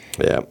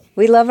 Yeah.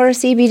 We love our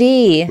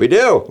CBD. We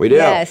do.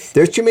 Yes.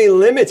 There's too many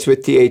limits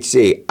with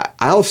THC.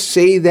 I'll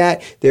say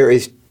that there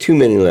is too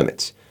many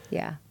limits.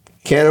 Yeah.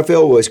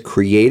 Canafil was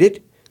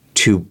created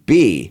to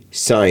be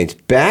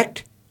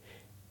science-backed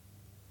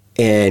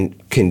and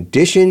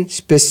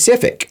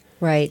condition-specific.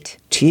 Right.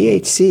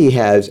 THC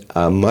has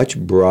a much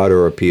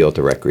broader appeal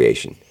to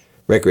recreational,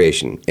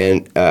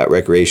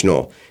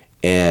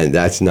 and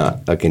that's not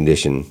a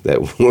condition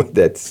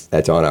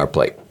that's on our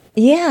plate.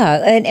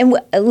 Yeah, and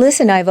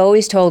listen, I've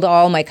always told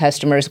all my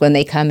customers when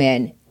they come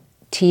in,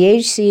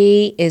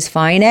 THC is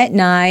fine at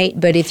night,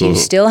 but if you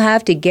still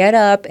have to get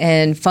up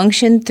and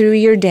function through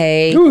your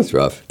day, Ooh, it's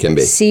rough. Can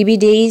be.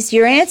 CBD's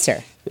your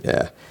answer.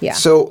 Yeah. Yeah.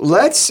 So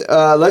let's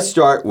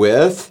start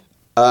with,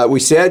 we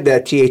said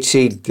that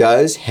THC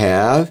does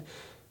have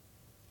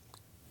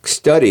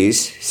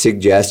studies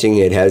suggesting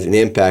it has an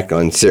impact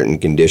on certain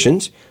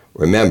conditions.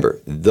 Remember,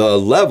 the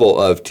level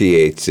of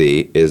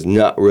THC is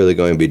not really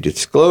going to be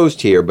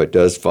disclosed here, but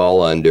does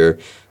fall under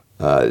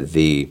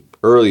the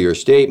earlier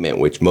statement,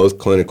 which most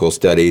clinical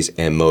studies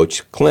and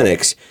most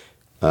clinics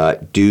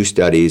do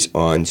studies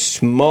on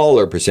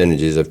smaller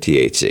percentages of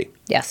THC.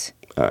 Yes.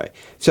 All right.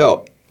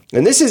 So,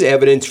 and this is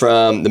evidence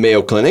from the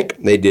Mayo Clinic.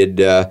 They did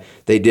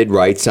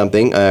write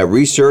something.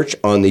 Research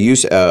on the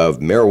use of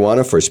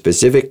marijuana for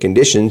specific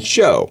conditions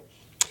show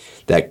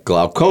that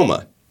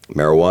glaucoma,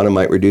 marijuana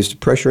might reduce the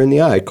pressure in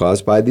the eye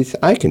caused by this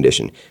eye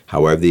condition.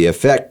 However, the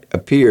effect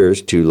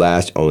appears to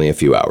last only a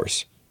few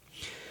hours.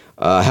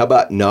 How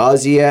about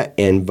nausea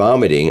and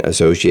vomiting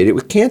associated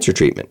with cancer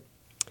treatment?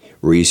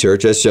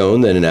 Research has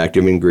shown that an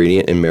active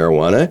ingredient in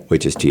marijuana,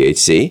 which is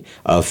THC,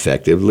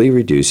 effectively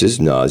reduces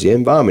nausea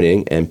and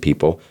vomiting in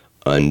people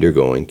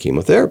undergoing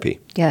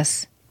chemotherapy.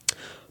 Yes.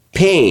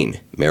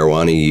 Pain.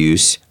 Marijuana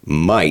use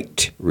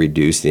might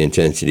reduce the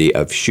intensity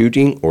of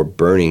shooting or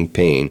burning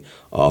pain,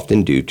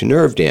 often due to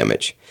nerve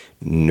damage.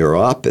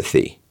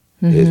 Neuropathy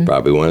is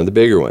probably one of the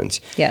bigger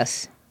ones.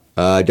 Yes.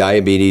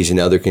 Diabetes and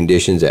other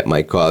conditions that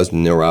might cause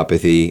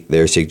neuropathy,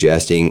 they're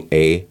suggesting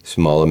a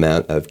small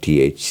amount of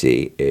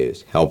THC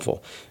is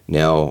helpful.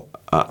 Now,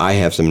 I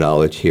have some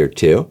knowledge here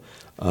too.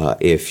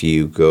 If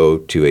you go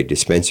to a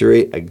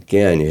dispensary,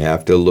 again, you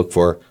have to look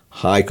for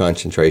high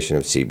concentration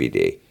of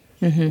CBD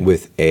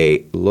with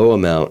a low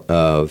amount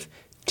of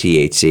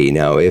THC.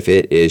 Now, if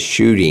it is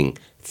shooting,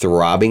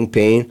 throbbing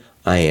pain,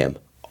 I am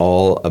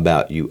all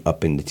about you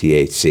upping the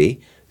THC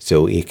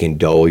so it can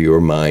dull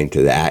your mind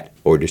to that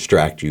or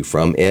distract you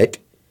from it.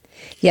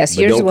 Yes,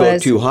 but yours don't was... go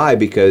too high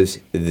because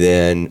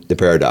then the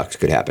paradox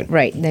could happen.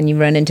 Right, then you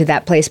run into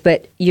that place.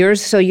 But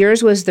yours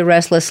was the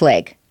restless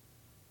leg.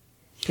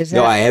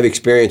 No, I have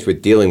experience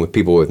with dealing with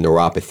people with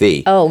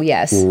neuropathy. Oh,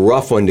 yes.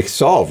 Rough one to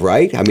solve,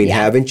 right? I mean,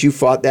 haven't you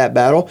fought that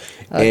battle?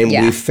 And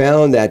we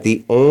found that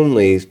the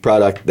only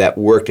product that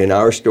worked in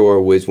our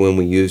store was when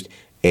we used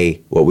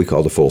what we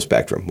call the full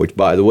spectrum, which,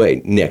 by the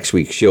way, next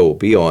week's show will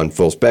be on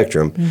full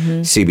spectrum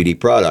CBD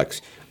products.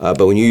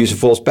 But when you use a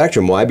full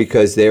spectrum, why?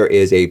 Because there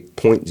is a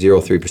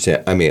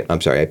 0.03%, a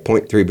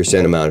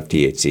 0.3% amount of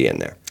THC in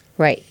there.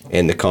 Right.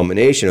 And the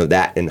combination of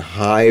that and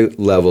high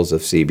levels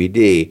of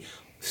CBD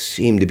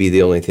seemed to be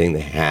the only thing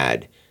that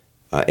had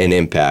an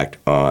impact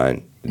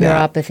on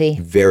that neuropathy.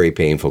 Very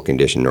painful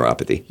condition,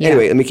 neuropathy. Yeah.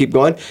 Anyway, let me keep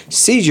going.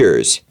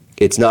 Seizures.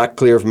 It's not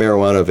clear if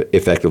marijuana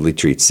effectively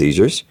treats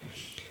seizures.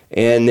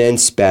 And then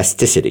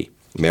spasticity.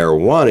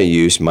 Marijuana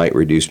use might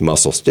reduce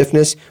muscle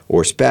stiffness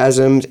or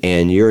spasms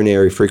and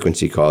urinary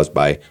frequency caused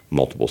by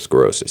multiple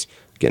sclerosis.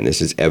 Again,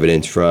 this is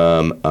evidence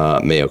from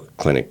Mayo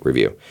Clinic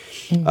review.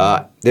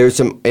 There's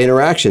some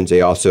interactions they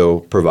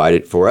also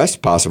provided for us.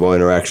 Possible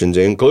interactions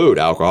include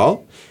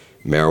alcohol.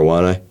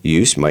 Marijuana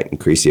use might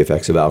increase the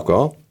effects of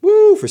alcohol.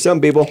 Woo, for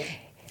some people.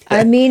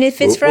 I mean,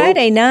 if it's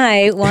Friday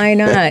night, why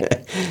not?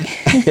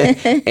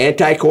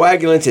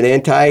 Anticoagulants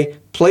and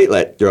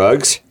antiplatelet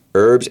drugs,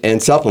 herbs,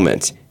 and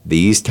supplements.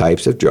 These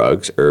types of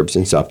drugs, herbs,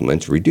 and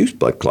supplements reduce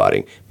blood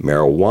clotting.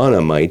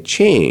 Marijuana might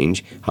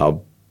change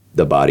how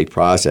the body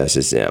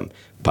processes them,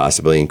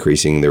 possibly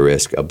increasing the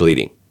risk of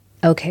bleeding.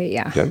 Okay,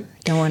 yeah. Okay.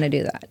 Don't want to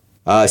do that.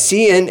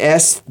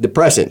 CNS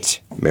depressants.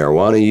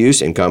 Marijuana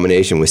use in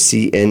combination with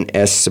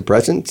CNS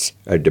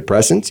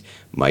depressants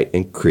might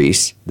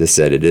increase the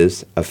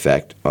sedative's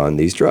effect on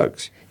these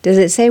drugs. Does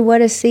it say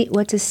what's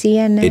a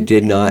CNS? It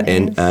did not,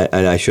 and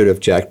I should have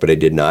checked, but I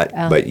did not.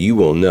 Oh. But you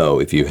will know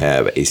if you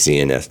have a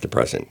CNS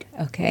depressant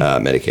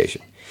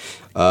medication.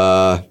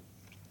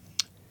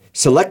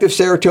 Selective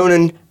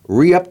serotonin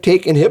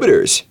reuptake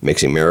inhibitors.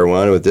 Mixing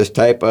marijuana with this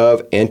type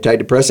of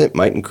antidepressant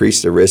might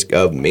increase the risk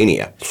of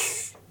mania.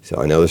 So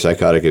another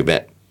psychotic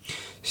event.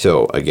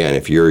 So again,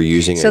 if you're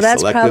using a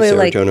selective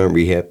serotonin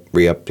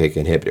reuptake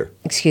inhibitor.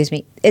 Excuse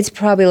me. It's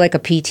probably like a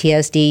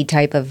PTSD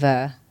type of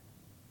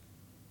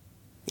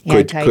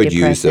could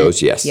use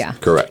those, yes. Yeah.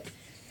 Correct.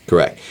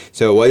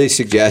 So what he's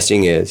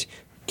suggesting is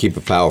keep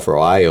a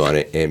powerful eye on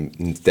it, and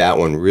that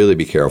one, really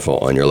be careful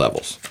on your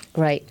levels.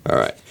 Right. All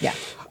right. Yeah.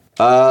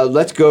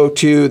 Let's go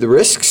to the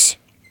risks.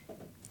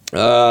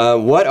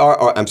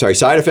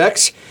 Side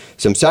effects.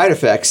 Some side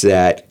effects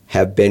that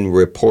have been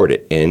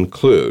reported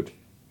include,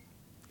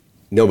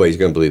 nobody's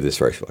going to believe this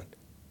first one.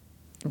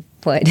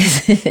 What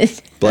is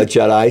it?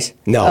 Bloodshot eyes?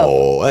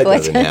 No, that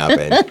doesn't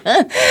happen.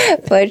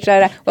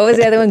 Bloodshot eyes. What was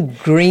the other one?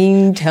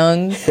 Green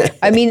tongue.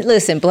 I mean,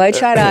 listen,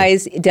 bloodshot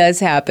eyes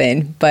does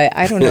happen, but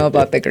I don't know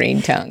about the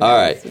green tongue. All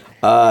right.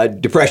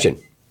 Depression.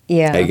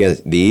 Yeah. Again,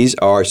 these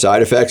are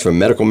side effects from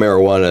medical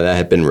marijuana that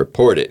have been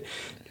reported.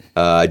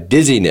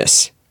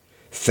 Dizziness,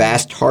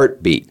 fast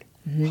heartbeat,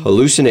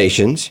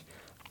 hallucinations,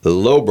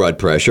 low blood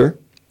pressure,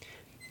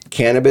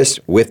 cannabis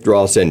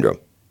withdrawal syndrome.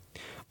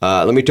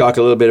 Let me talk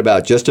a little bit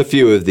about just a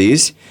few of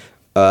these.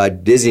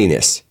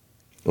 Dizziness.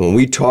 When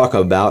we talk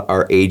about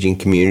our aging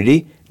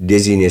community,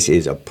 dizziness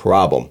is a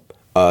problem,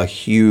 a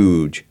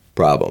huge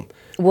problem.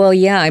 Well,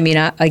 yeah. I mean,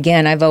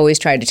 I've always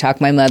tried to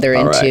talk my mother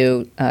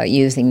into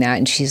using that,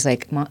 and she's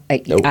like, Mom,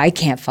 I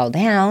can't fall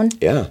down.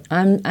 Yeah.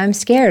 I'm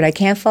scared. I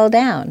can't fall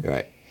down.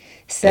 Right.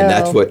 So, and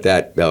that's what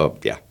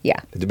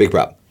Yeah. It's a big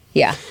problem.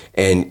 Yeah.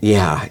 And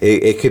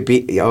it could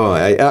be, all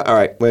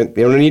right, well, you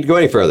don't need to go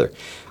any further.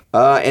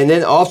 And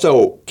then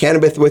also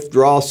cannabis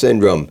withdrawal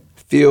syndrome.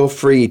 Feel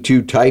free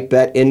to type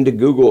that into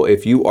Google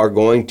if you are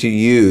going to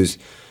use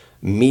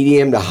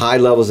medium to high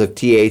levels of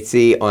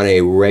THC on a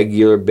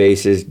regular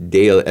basis.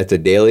 It's a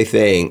daily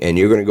thing, and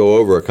you're going to go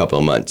over a couple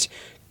of months.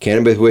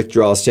 Cannabis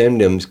withdrawal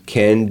symptoms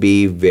can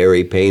be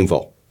very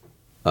painful,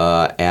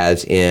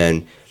 as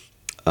in,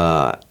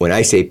 when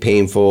I say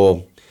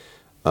painful,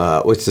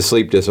 what's the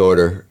sleep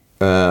disorder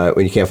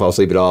when you can't fall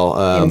asleep at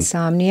all?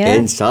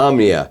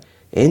 Insomnia.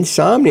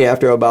 Insomnia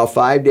after about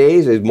 5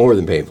 days is more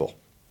than painful.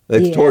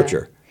 It's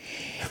torture.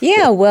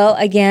 Yeah, well,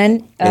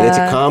 again... and it's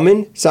a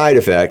common side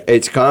effect.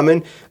 It's a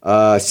common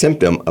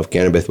symptom of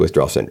cannabis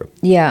withdrawal syndrome.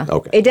 Yeah.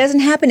 Okay. It doesn't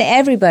happen to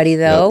everybody,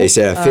 though. No, they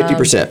said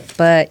 50%.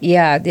 But,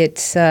 yeah,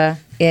 it's... it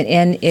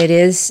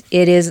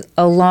is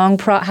a long...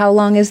 How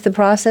long is the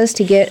process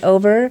to get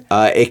over?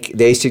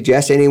 They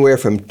suggest anywhere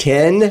from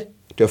 10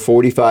 to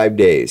 45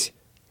 days.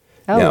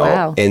 Oh,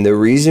 wow. And the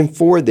reason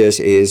for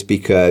this is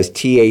because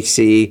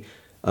THC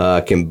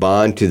can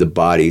bond to the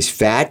body's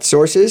fat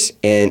sources,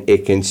 and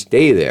it can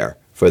stay there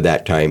for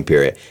that time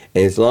period.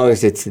 And as long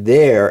as it's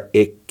there,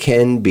 it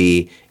can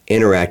be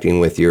interacting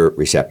with your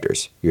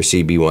receptors, your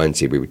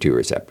CB1, CB2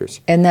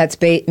 receptors. And that's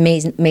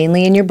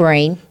mainly in your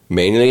brain.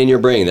 Mainly in your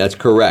brain, that's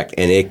correct.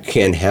 And it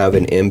can have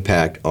an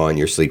impact on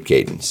your sleep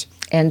cadence.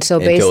 And so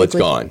basically, until it's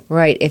gone.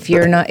 Right. If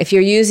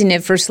you're using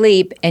it for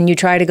sleep and you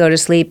try to go to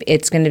sleep,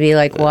 it's going to be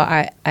like, well,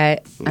 I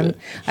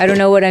don't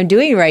know what I'm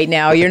doing right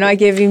now. You're not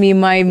giving me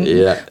my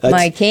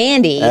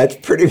candy. That's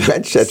pretty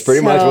much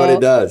what it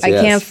does. I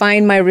can't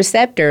find my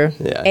receptor.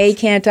 Yes. A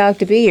can't talk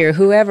to B, or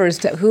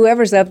whoever's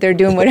up there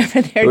doing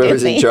whatever they're doing.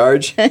 Whoever's in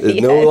charge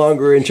is no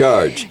longer in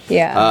charge.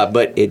 Yeah.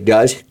 But it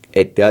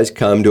does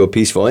come to a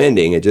peaceful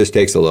ending. It just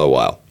takes a little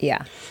while.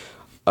 Yeah.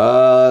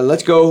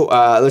 Let's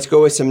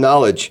go with some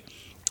knowledge.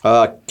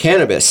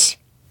 Cannabis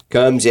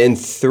comes in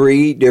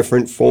 3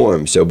 different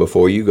forms. So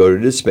before you go to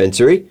the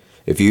dispensary,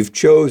 if you've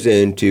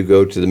chosen to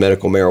go to the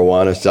medical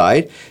marijuana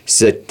side,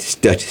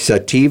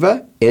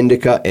 sativa,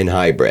 indica, and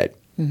hybrid.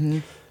 Mm-hmm.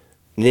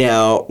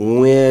 Now,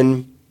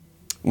 when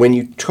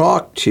you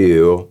talk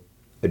to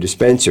a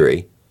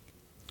dispensary,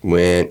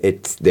 when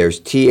there's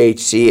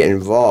THC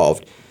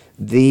involved,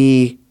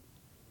 the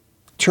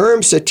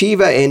terms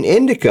sativa and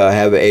indica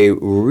have a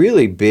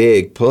really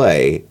big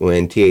play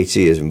when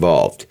THC is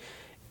involved.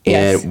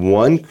 Yes. And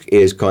one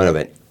is kind of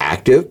an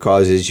active,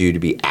 causes you to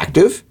be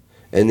active,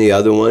 and the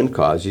other one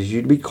causes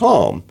you to be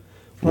calm.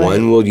 Right.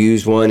 One will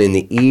use one in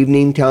the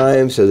evening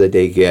time so that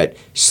they get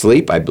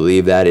sleep. I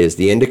believe that is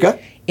the indica.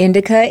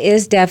 Indica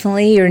is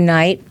definitely your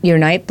night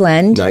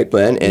blend. Night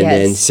blend, and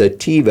then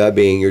sativa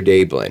being your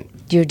day blend.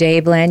 Your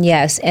day blend,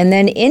 yes. And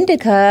then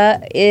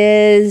indica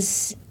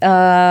is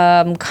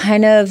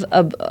kind of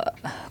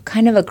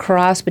a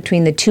cross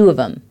between the two of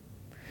them.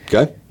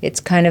 Okay. It's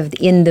kind of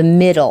in the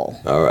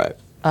middle. All right.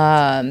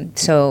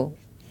 So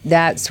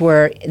that's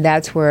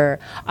where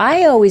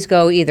I always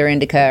go either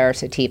indica or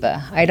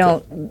sativa. I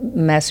don't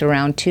mess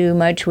around too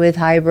much with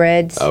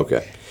hybrids.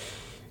 Okay.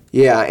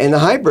 Yeah, and the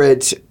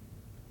hybrids,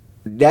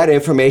 that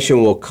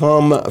information will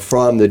come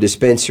from the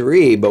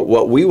dispensary, but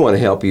what we want to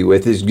help you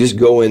with is just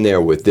go in there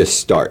with this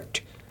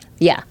start.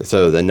 Yeah.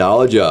 So the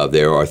knowledge of,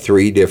 there are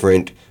 3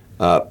 different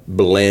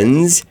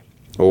blends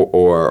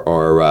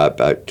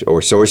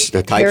or source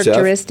types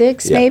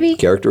characteristics, of maybe.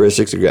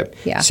 Characteristics are good.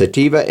 Yeah.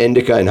 Sativa,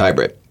 indica, and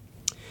hybrid.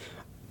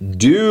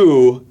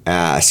 Do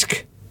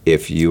ask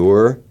if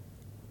your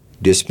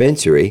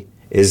dispensary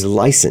is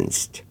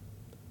licensed.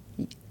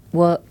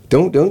 Well,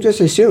 don't just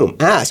assume.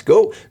 Ask.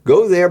 Go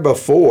there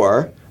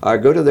before.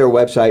 Go to their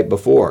website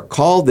before.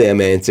 Call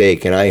them and say,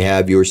 "Can I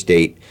have your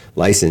state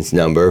license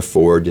number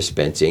for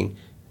dispensing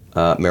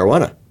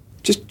marijuana?"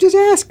 Just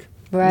ask.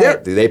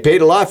 Right. They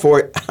paid a lot for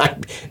it. I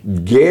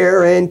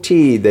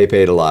guaranteed they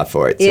paid a lot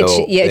for it.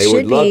 So they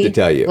would love to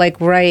tell you.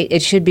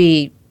 It should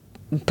be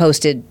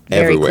posted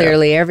very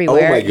clearly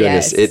everywhere. Oh my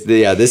goodness. Yes.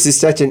 This is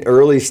such an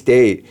early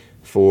state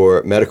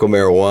for medical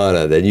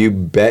marijuana that you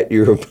bet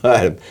your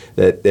bottom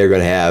that they're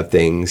going to have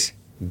things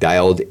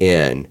dialed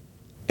in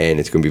and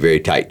it's going to be very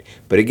tight.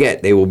 But again,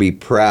 they will be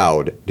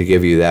proud to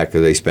give you that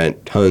because they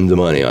spent tons of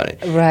money on it.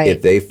 Right.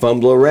 If they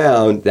fumble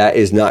around, that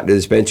is not the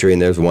dispensary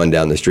and there's one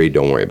down the street.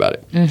 Don't worry about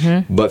it.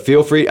 Mm-hmm. But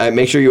feel free,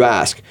 make sure you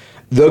ask.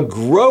 The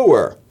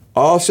grower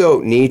also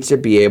needs to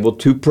be able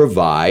to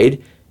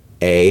provide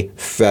a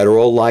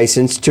federal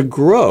license to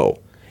grow.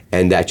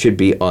 And that should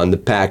be on the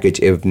package.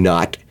 If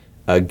not,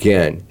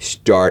 again,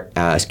 start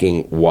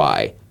asking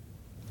why.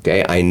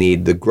 Okay, I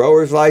need the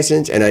grower's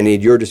license and I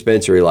need your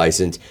dispensary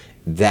license.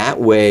 That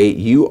way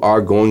you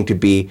are going to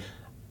be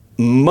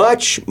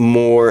much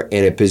more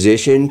in a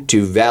position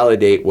to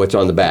validate what's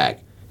on the bag.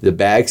 The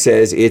bag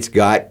says it's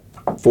got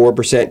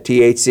 4%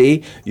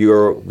 THC,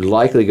 you're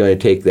likely going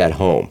to take that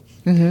home.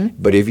 Mm-hmm.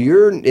 But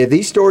if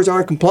these stores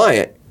aren't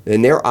compliant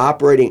and they're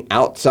operating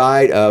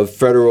outside of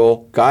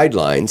federal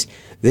guidelines,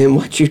 then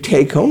what you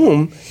take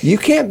home, you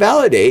can't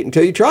validate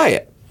until you try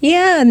it.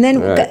 Yeah, and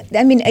then, Right.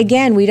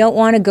 again, we don't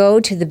want to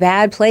go to the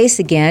bad place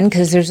again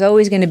because there's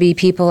always going to be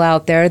people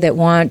out there that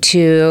want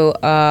to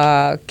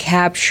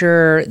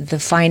capture the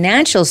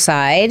financial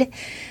side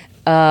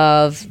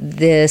of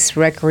this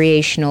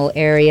recreational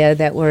area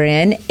that we're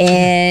in,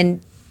 and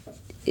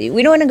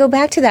we don't want to go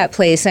back to that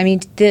place. I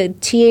mean, the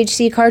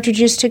THC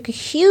cartridges took a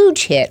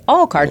huge hit.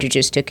 All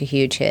cartridges took a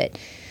huge hit.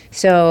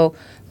 So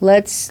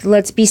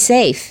let's be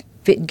safe.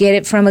 Get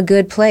it from a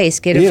good place.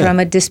 Get it from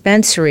a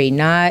dispensary,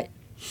 not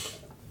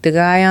the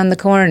guy on the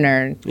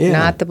corner,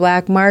 not the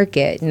black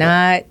market,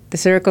 not the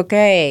Circle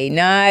K,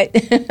 not...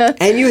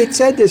 And you had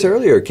said this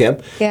earlier, Kim.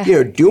 Yeah.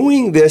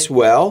 Doing this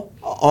well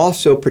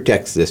also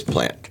protects this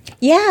plant.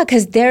 Yeah,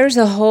 because there's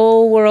a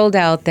whole world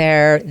out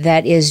there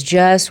that is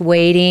just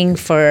waiting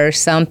for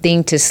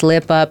something to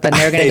slip up, and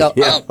they're going to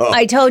go, oh,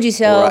 I told you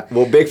so. Right.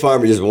 Well, Big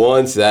Pharma just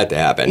wants that to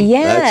happen.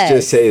 Yes. Let's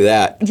just say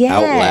that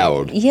out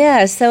loud.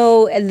 Yeah,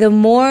 so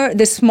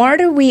the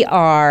smarter we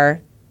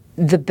are,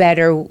 the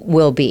better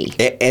we'll be.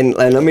 And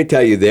let me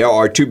tell you, there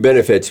are two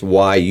benefits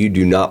why you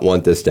do not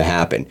want this to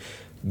happen.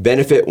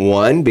 Benefit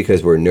one,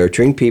 because we're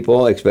nurturing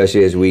people,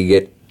 especially as we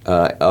get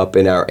up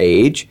in our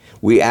age.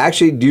 We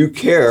actually do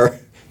care,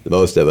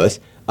 most of us,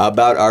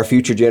 about our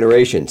future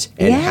generations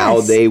and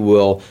how they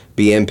will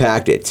be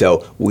impacted.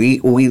 So we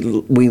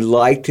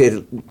like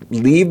to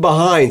leave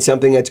behind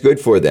something that's good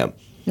for them,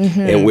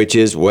 and which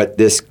is what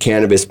this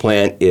cannabis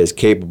plant is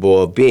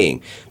capable of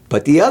being.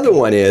 But the other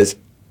one is,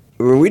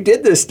 when we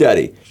did this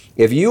study,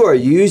 if you are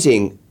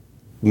using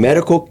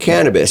medical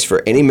cannabis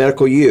for any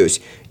medical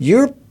use,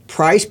 your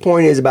price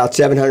point is about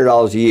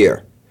 $700 a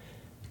year.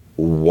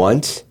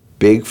 Once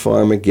Big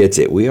Pharma gets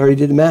it, we already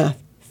did the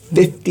math,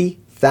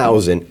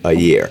 $50,000 a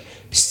year.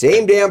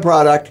 Same damn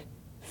product,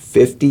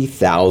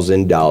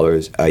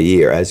 $50,000 a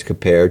year as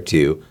compared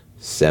to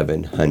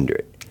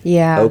 $700.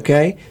 Yeah.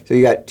 Okay? So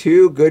you got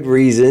two good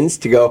reasons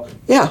to go,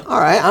 yeah,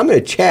 all right, I'm going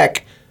to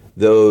check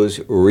those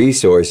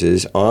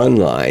resources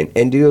online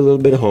and do a little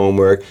bit of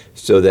homework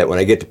so that when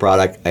I get the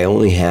product, I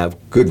only have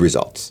good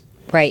results.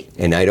 Right.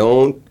 And I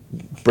don't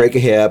break a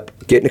hip,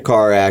 get in a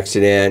car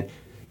accident,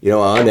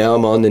 now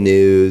I'm on the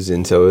news,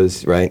 and so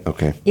is, right?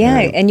 Okay. Yeah,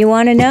 right. And you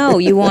want to know.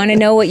 You want to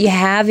know what you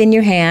have in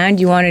your hand.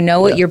 You want to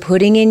know what you're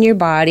putting in your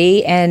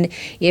body. And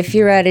if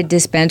you're at a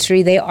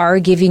dispensary, they are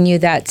giving you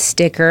that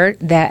sticker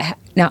that...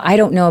 Now, I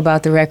don't know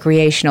about the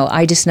recreational.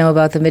 I just know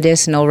about the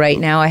medicinal right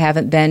now. I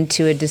haven't been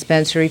to a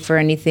dispensary for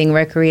anything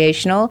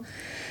recreational.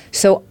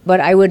 So,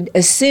 but I would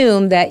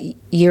assume that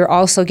you're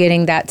also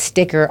getting that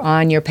sticker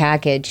on your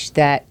package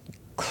that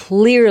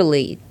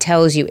clearly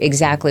tells you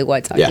exactly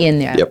what's in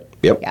there. Yep.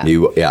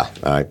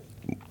 Yeah.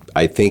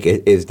 I think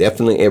it is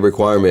definitely a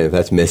requirement. If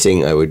that's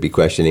missing, I would be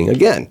questioning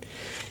again,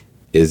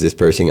 is this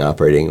person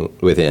operating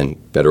within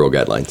federal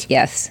guidelines?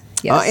 Yes.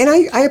 And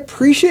I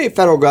appreciate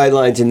federal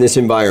guidelines in this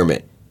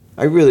environment.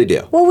 I really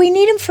do. Well, we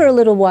need them for a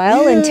little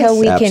while until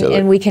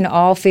we can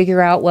all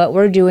figure out what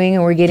we're doing,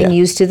 and we're getting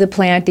used to the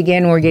plant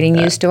again. We're getting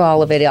used to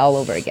all of it all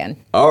over again.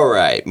 All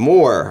right,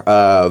 more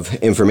of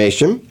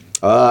information.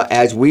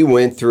 As we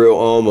went through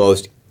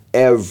almost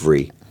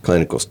every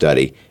clinical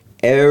study,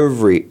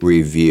 every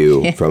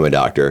review from a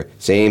doctor,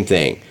 same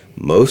thing.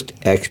 Most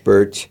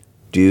experts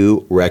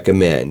do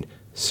recommend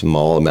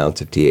small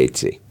amounts of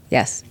THC.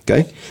 Yes.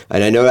 Okay.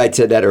 And I know I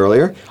said that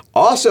earlier.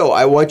 Also,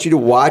 I want you to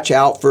watch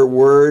out for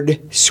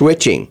word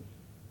switching.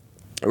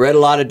 I read a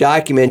lot of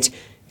documents,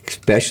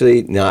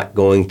 especially not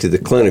going to the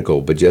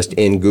clinical, but just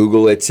in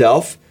Google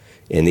itself.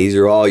 And these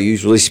are all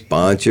usually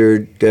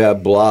sponsored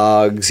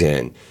blogs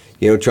and,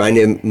 trying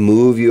to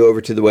move you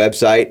over to the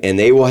website. And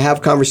they will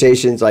have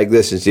conversations like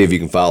this and see if you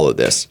can follow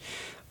this.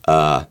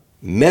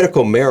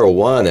 Medical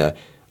marijuana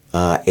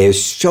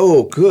is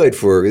so good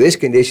for this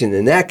condition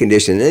and that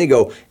condition. And then they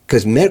go,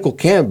 because medical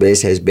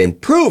cannabis has been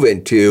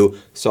proven to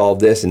solve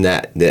this and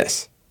that and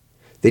this.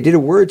 They did a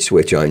word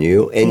switch on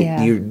you,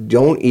 and you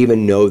don't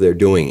even know they're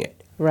doing it.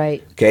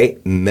 Right. Okay?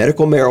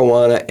 Medical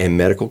marijuana and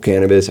medical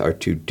cannabis are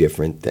two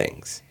different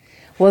things.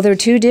 Well, they're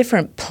two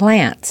different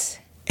plants.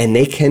 And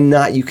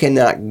you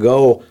cannot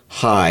go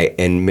high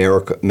in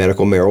medical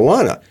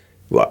marijuana.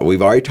 Well,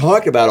 we've already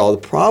talked about all the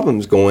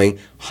problems going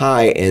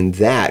high in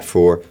that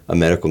for a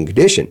medical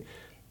condition.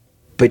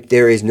 But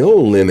there is no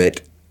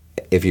limit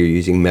if you're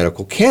using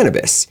medical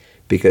cannabis,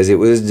 because it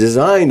was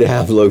designed to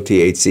have low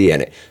THC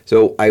in it.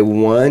 So I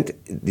want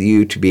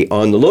you to be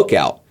on the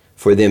lookout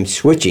for them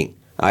switching.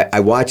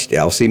 I watched it.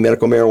 I'll see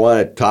medical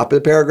marijuana at the top of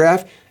the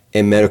paragraph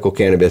and medical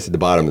cannabis at the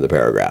bottom of the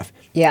paragraph.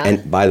 Yeah.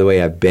 And by the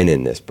way, I've been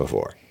in this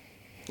before.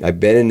 I've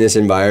been in this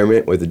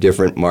environment with a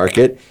different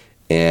market,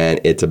 and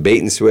it's a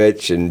bait and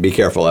switch, and be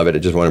careful of it. I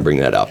just want to bring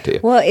that out to you.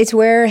 Well, it's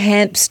where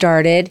hemp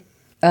started.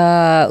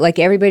 Like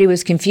everybody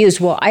was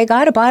confused. Well, I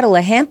got a bottle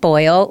of hemp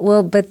oil.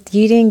 Well, but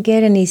you didn't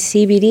get any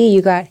CBD.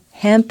 You got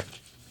hemp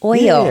oil.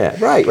 Yeah,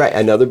 right.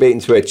 Another bait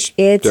and switch.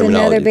 It's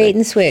another bait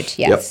and switch,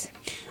 yes. Yep.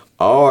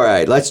 All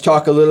right, let's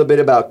talk a little bit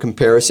about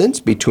comparisons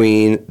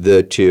between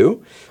the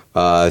two.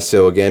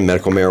 So again,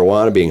 medical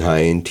marijuana being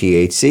high in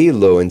THC,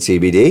 low in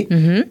CBD.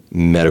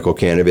 Mm-hmm. Medical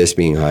cannabis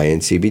being high in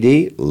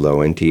CBD,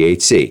 low in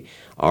THC.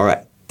 All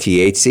right,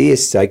 THC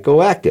is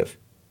psychoactive,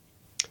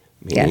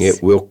 meaning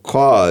it will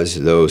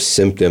cause those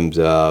symptoms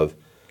of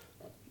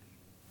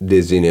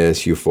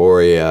dizziness,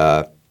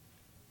 euphoria,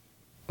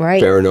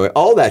 paranoia,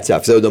 all that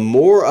stuff. So the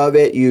more of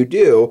it you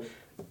do,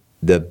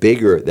 the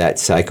bigger that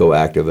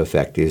psychoactive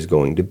effect is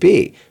going to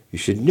be. You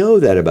should know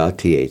that about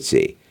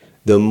THC.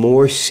 The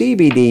more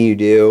CBD you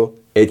do,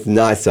 it's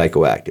not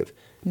psychoactive.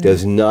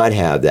 Does not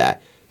have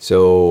that.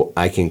 So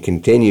I can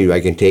continue. I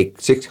can take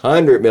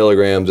 600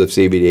 milligrams of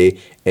CBD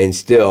and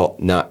still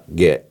not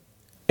get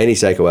any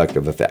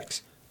psychoactive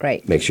effects.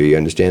 Right. Make sure you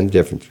understand the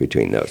difference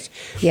between those.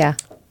 Yeah.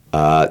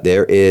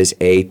 There is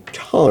a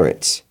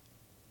tolerance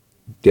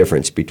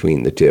difference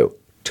between the two.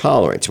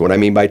 Tolerance. What I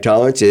mean by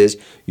tolerance is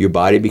your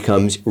body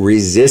becomes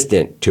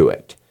resistant to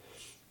it.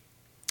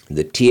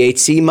 The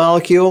THC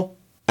molecule,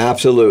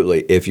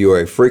 absolutely. If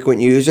you're a frequent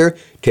user,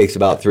 it takes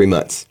about 3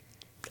 months.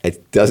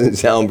 It doesn't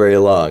sound very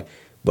long,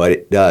 but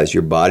it does.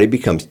 Your body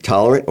becomes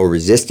tolerant or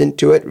resistant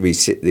to it.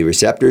 The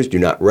receptors do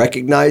not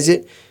recognize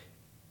it.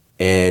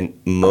 And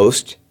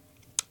most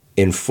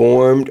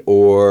informed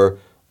or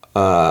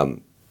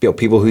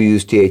people who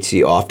use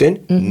THC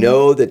often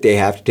know that they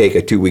have to take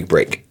a 2-week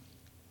break.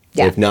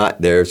 Yeah. If not,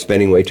 they're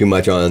spending way too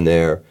much on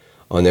their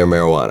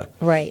marijuana.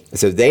 Right.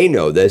 So they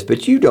know this,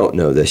 but you don't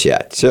know this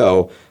yet.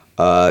 So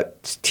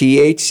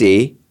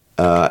THC,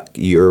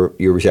 your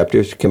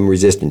receptors become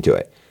resistant to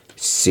it.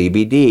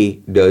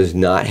 CBD does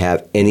not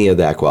have any of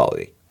that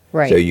quality.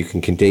 Right. So you can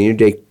continue to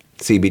take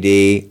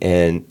CBD,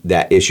 and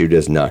that issue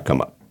does not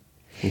come up.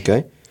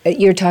 Okay?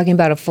 You're talking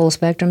about a full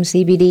spectrum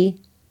CBD?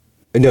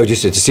 No,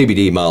 just it's a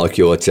CBD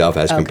molecule itself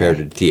as compared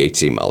to the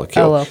THC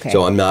molecule. Oh, okay.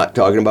 So I'm not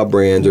talking about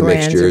brands or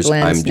mixtures.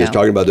 Blends, I'm just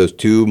talking about those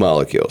two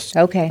molecules.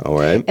 Okay. All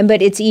right.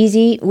 But it's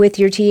easy with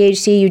your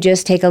THC. You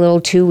just take a little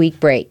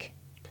 2-week break.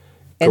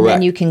 And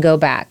then you can go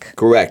back.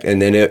 Correct.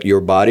 And then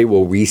your body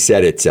will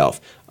reset itself.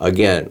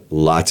 Again,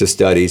 lots of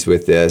studies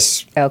with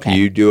this. Okay.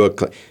 You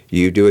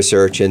do a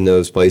search in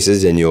those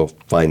places, and you'll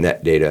find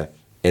that data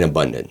in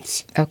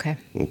abundance. Okay.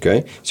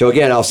 Okay. So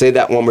again, I'll say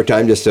that one more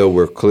time just so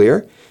we're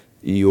clear.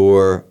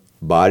 Your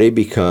body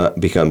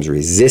becomes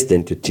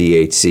resistant to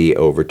THC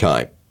over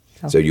time.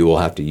 Okay. So you will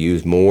have to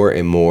use more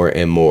and more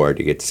and more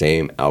to get the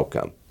same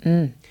outcome.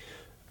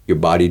 Your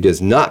body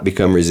does not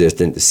become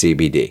resistant to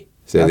CBD.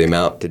 So the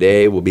amount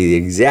today will be the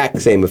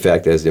exact same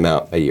effect as the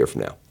amount a year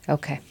from now.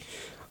 Okay.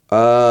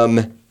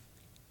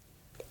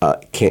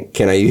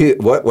 Can I use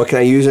what can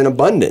I use in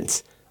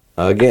abundance?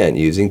 Again,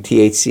 using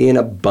THC in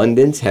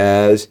abundance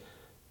has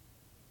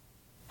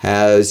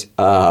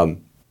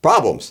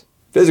problems,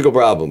 physical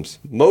problems,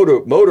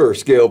 motor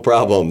skill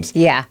problems.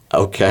 Yeah.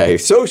 Okay,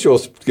 social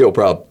skill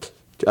problems.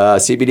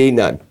 CBD,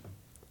 none.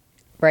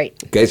 Right.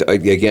 Okay, so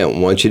again, I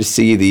want you to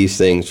see these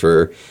things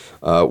for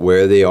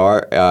where they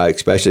are,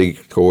 especially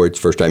towards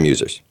first-time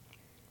users.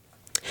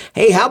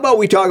 Hey, how about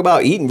we talk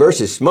about eating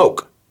versus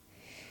smoke?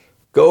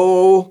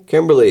 Go,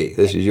 Kimberly.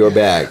 This is your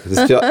bag.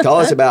 Tell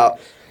us about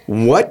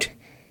what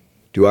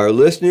do our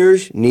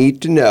listeners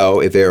need to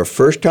know if they are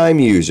first-time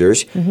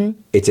users.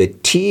 It's a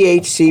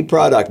THC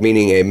product,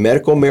 meaning a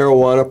medical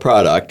marijuana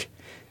product.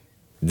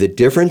 The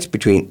difference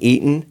between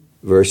eaten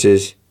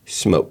versus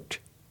smoked.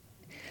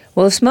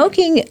 Well,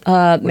 smoking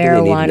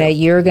marijuana,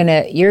 you're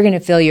gonna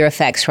feel your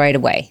effects right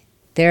away.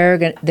 they're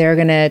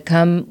gonna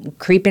come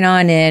creeping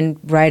on in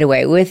right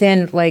away.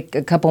 Within like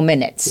a couple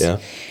minutes,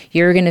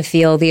 you're gonna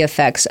feel the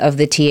effects of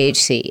the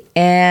THC,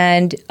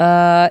 and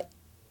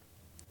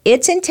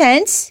it's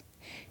intense.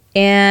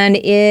 And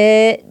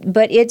it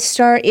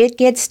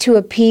gets to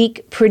a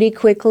peak pretty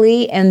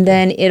quickly, and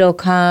then it'll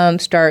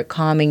start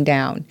calming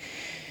down.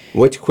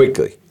 What's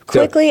quickly?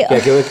 Quickly,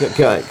 kind of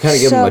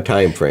give them a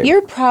time frame.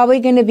 You're probably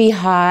going to be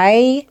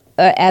high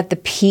at the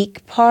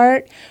peak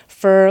part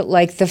for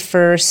like the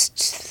first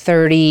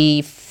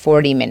 30,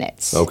 40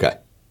 minutes. Okay.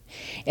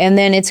 And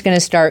then it's going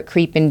to start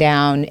creeping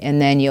down,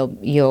 and then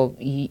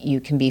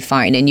you can be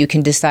fine, and you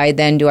can decide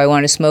then, do I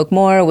want to smoke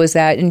more? Was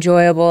that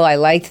enjoyable? I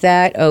liked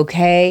that.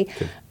 Okay.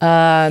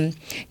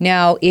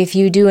 Now, if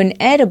you do an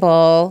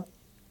edible,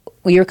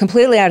 you're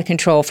completely out of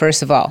control.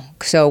 First of all,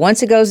 so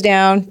once it goes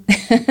down,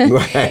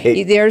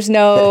 there's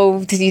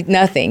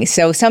nothing.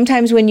 So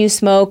sometimes when you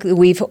smoke,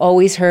 we've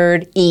always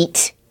heard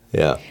eat.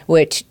 Yeah.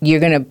 Which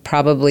you're going to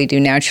probably do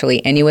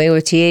naturally anyway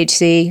with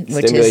THC,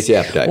 which stimulates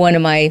is one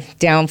of my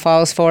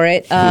downfalls for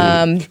it.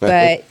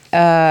 But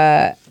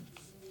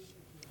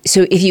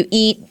so if you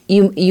eat,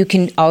 you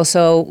can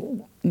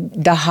also,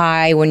 the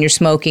high when you're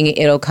smoking,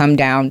 it'll come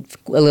down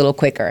a little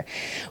quicker.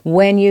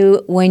 When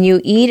you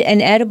eat an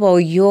edible,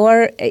 you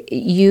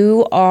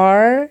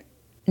are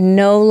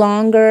no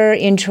longer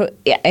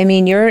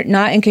you're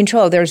not in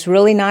control. There's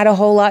really not a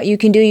whole lot you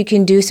can do. You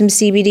can do some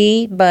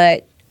CBD,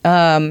 but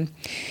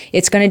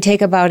it's going to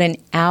take about an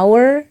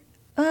hour.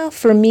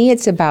 For me,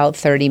 it's about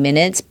 30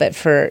 minutes, but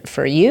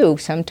for you,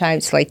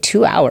 sometimes like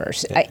 2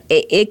 hours.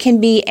 It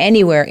can be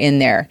anywhere in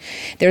there.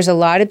 There's a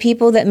lot of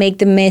people that make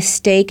the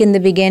mistake in the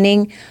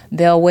beginning.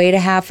 They'll wait a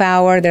half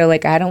hour. They're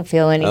like, I don't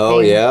feel anything. Oh,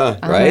 yeah,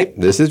 right?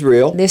 This is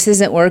real. This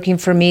isn't working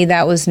for me.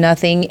 That was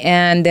nothing.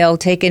 And they'll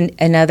take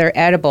another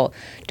edible.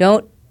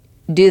 Don't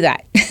do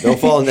that. Don't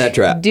fall in that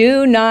trap.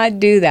 Do not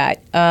do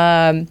that.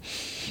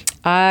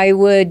 I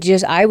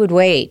would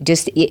wait.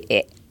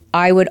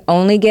 I would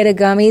only get a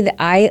gummy that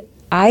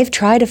I've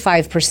tried a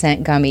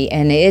 5% gummy,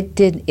 and I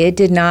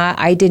did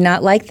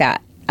not like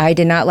that. I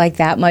did not like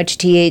that much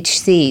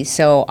THC.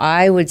 So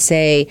I would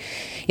say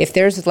if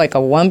there's like a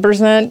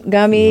 1%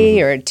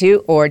 gummy or a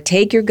 2, or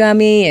take your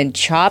gummy and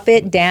chop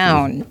it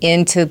down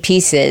into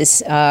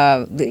pieces,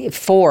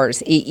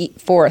 fourths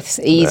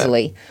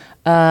easily.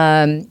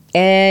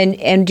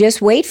 And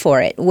just wait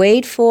for it.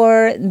 Wait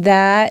for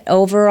that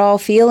overall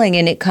feeling,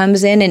 and it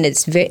comes in, and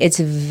it's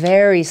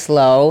very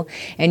slow,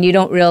 and you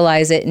don't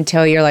realize it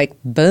until you're like,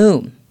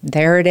 boom,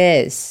 there it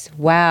is.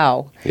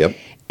 Wow. Yep.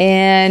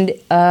 And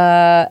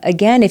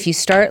again, if you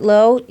start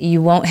low,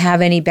 you won't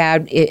have any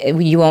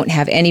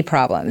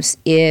problems.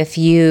 If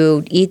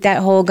you eat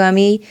that whole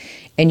gummy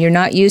and you're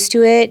not used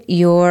to it,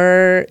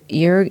 you're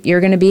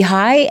going to be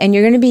high, and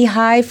you're going to be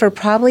high for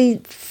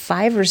probably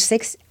 5 or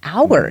 6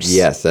 hours.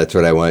 Yes, that's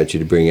what I wanted you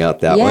to bring out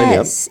that one.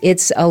 Yes,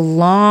 it's a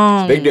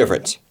long, big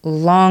difference.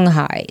 Long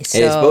high. So,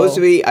 and it's supposed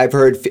to be. I've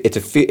heard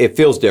it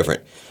feels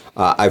different.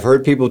 I've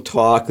heard people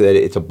talk that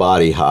it's a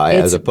body high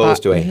as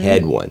opposed to a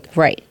head one.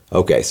 Right.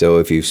 Okay, so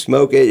if you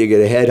smoke it, you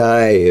get a head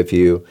high. If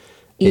you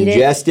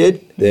ingest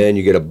it, then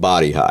you get a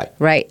body high.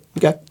 Right.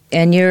 Okay.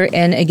 And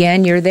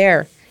again, you're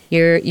there.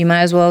 You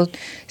might as well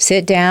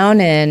sit down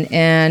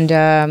and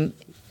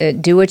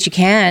do what you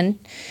can.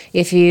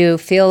 If you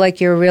feel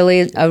like you're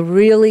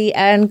really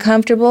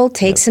uncomfortable,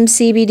 take some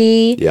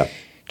CBD. Yeah.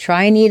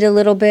 Try and eat a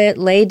little bit.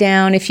 Lay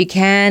down if you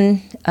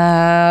can.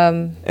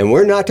 And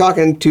we're not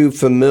talking to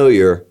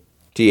familiar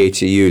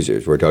THC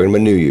users. We're talking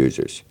about new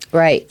users.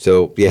 Right.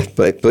 So yeah,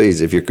 but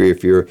please, if you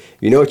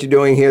know what you're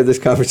doing here, this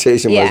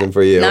conversation wasn't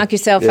for you. Knock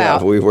yourself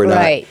out.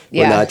 We're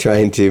not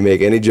trying to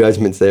make any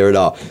judgments there at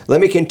all.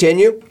 Let me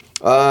continue.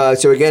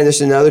 So again, this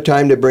is another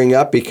time to bring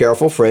up. Be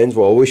careful, friends.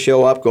 We'll always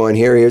show up going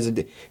here. Here's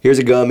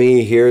a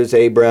gummy. Here's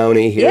a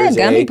brownie.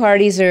 Gummy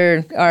parties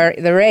are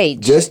the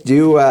rage. Just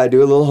do a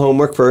little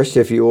homework first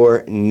if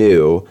you're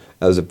new,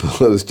 as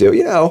opposed to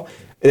No,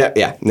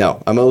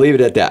 I'm gonna leave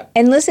it at that.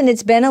 And listen,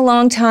 it's been a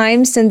long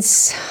time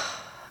since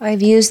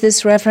I've used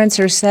this reference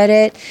or said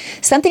it.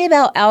 Something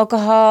about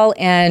alcohol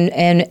and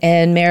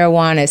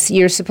marijuana. So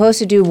you're supposed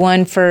to do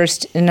one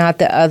first and not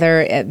the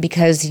other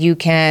because you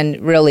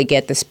can really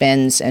get the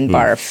spins and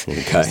barf.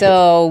 Okay.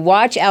 So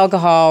watch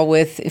alcohol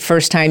with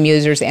first-time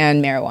users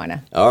and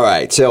marijuana. All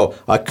right. So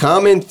a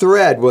common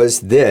thread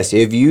was this.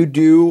 If you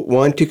do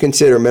want to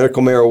consider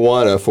medical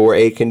marijuana for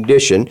a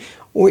condition,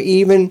 or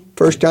even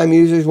first-time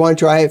users want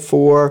to try it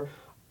for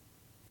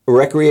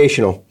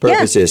recreational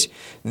purposes,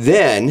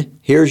 then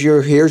here's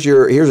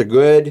a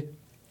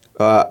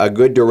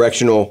good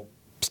directional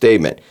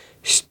statement.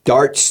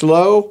 Start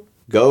slow,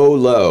 go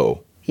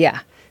low.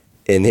 Yeah.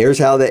 And here's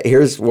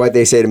what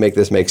they say to make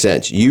this make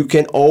sense. You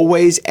can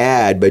always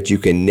add, but you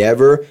can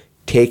never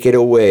take it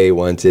away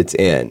once it's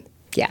in.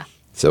 Yeah.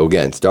 So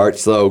again, start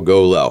slow,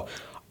 go low.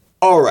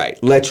 All right,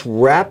 let's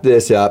wrap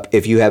this up.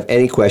 If you have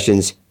any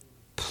questions,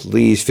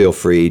 please feel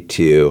free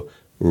to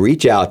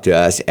reach out to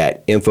us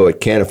at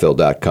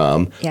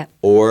info@canafil.com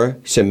or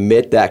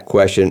submit that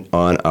question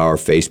on our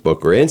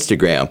Facebook or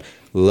Instagram.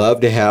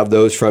 Love to have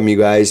those from you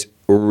guys.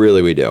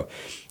 Really, we do.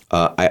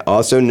 I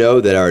also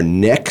know that our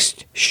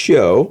next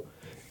show,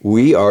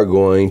 we are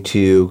going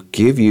to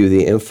give you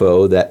the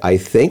info that I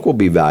think will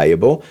be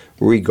valuable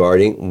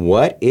regarding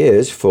what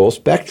is full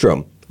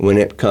spectrum when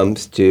it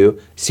comes to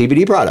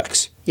CBD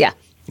products. Yeah.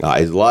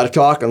 There's a lot of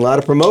talk and a lot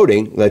of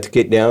promoting. Let's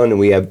get down,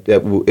 and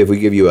if we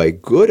give you a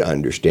good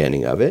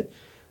understanding of it,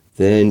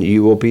 then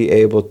you will be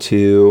able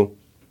to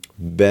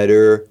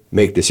better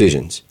make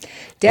decisions.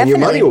 Definitely. And your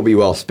money will be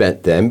well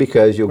spent then,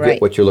 because you'll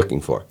get what you're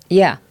looking for.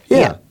 Yeah.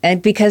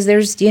 And because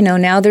there's,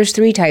 now there's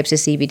 3 types of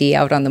CBD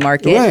out on the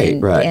market,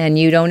 and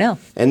you don't know.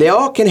 And they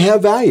all can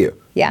have value.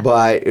 Yeah.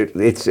 But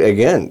it's,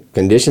 again,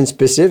 condition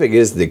specific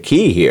is the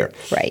key here.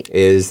 Right.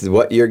 Is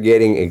what you're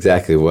getting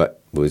exactly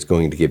what was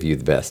going to give you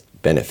the best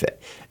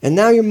benefit. And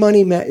now your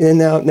money,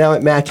 now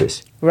it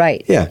matches.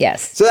 Right. Yeah.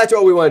 Yes. So that's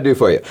what we want to do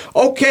for you.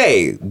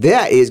 Okay,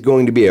 that is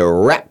going to be a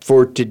wrap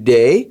for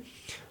today.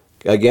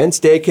 Again,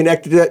 stay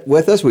connected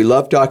with us. We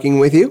love talking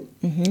with you.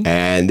 Mm-hmm.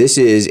 And this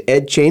is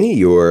Ed Cheney,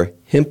 your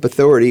hemp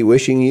authority,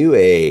 wishing you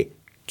a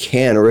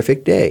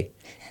canorific day.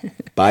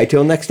 Bye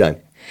till next time.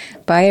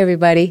 Bye,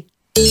 everybody.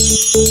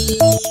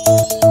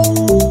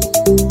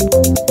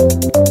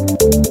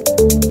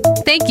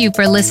 Thank you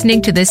for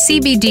listening to the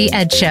CBD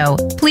Ed Show.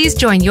 Please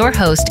join your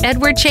host,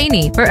 Edward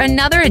Cheney, for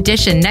another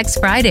edition next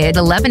Friday at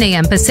 11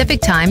 a.m.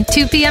 Pacific Time,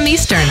 2 p.m.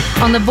 Eastern,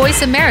 on the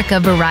Voice America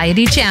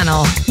Variety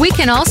Channel. We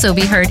can also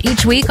be heard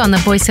each week on the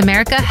Voice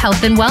America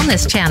Health and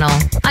Wellness Channel.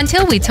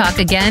 Until we talk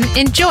again,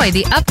 enjoy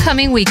the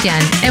upcoming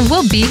weekend, and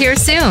we'll be here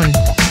soon.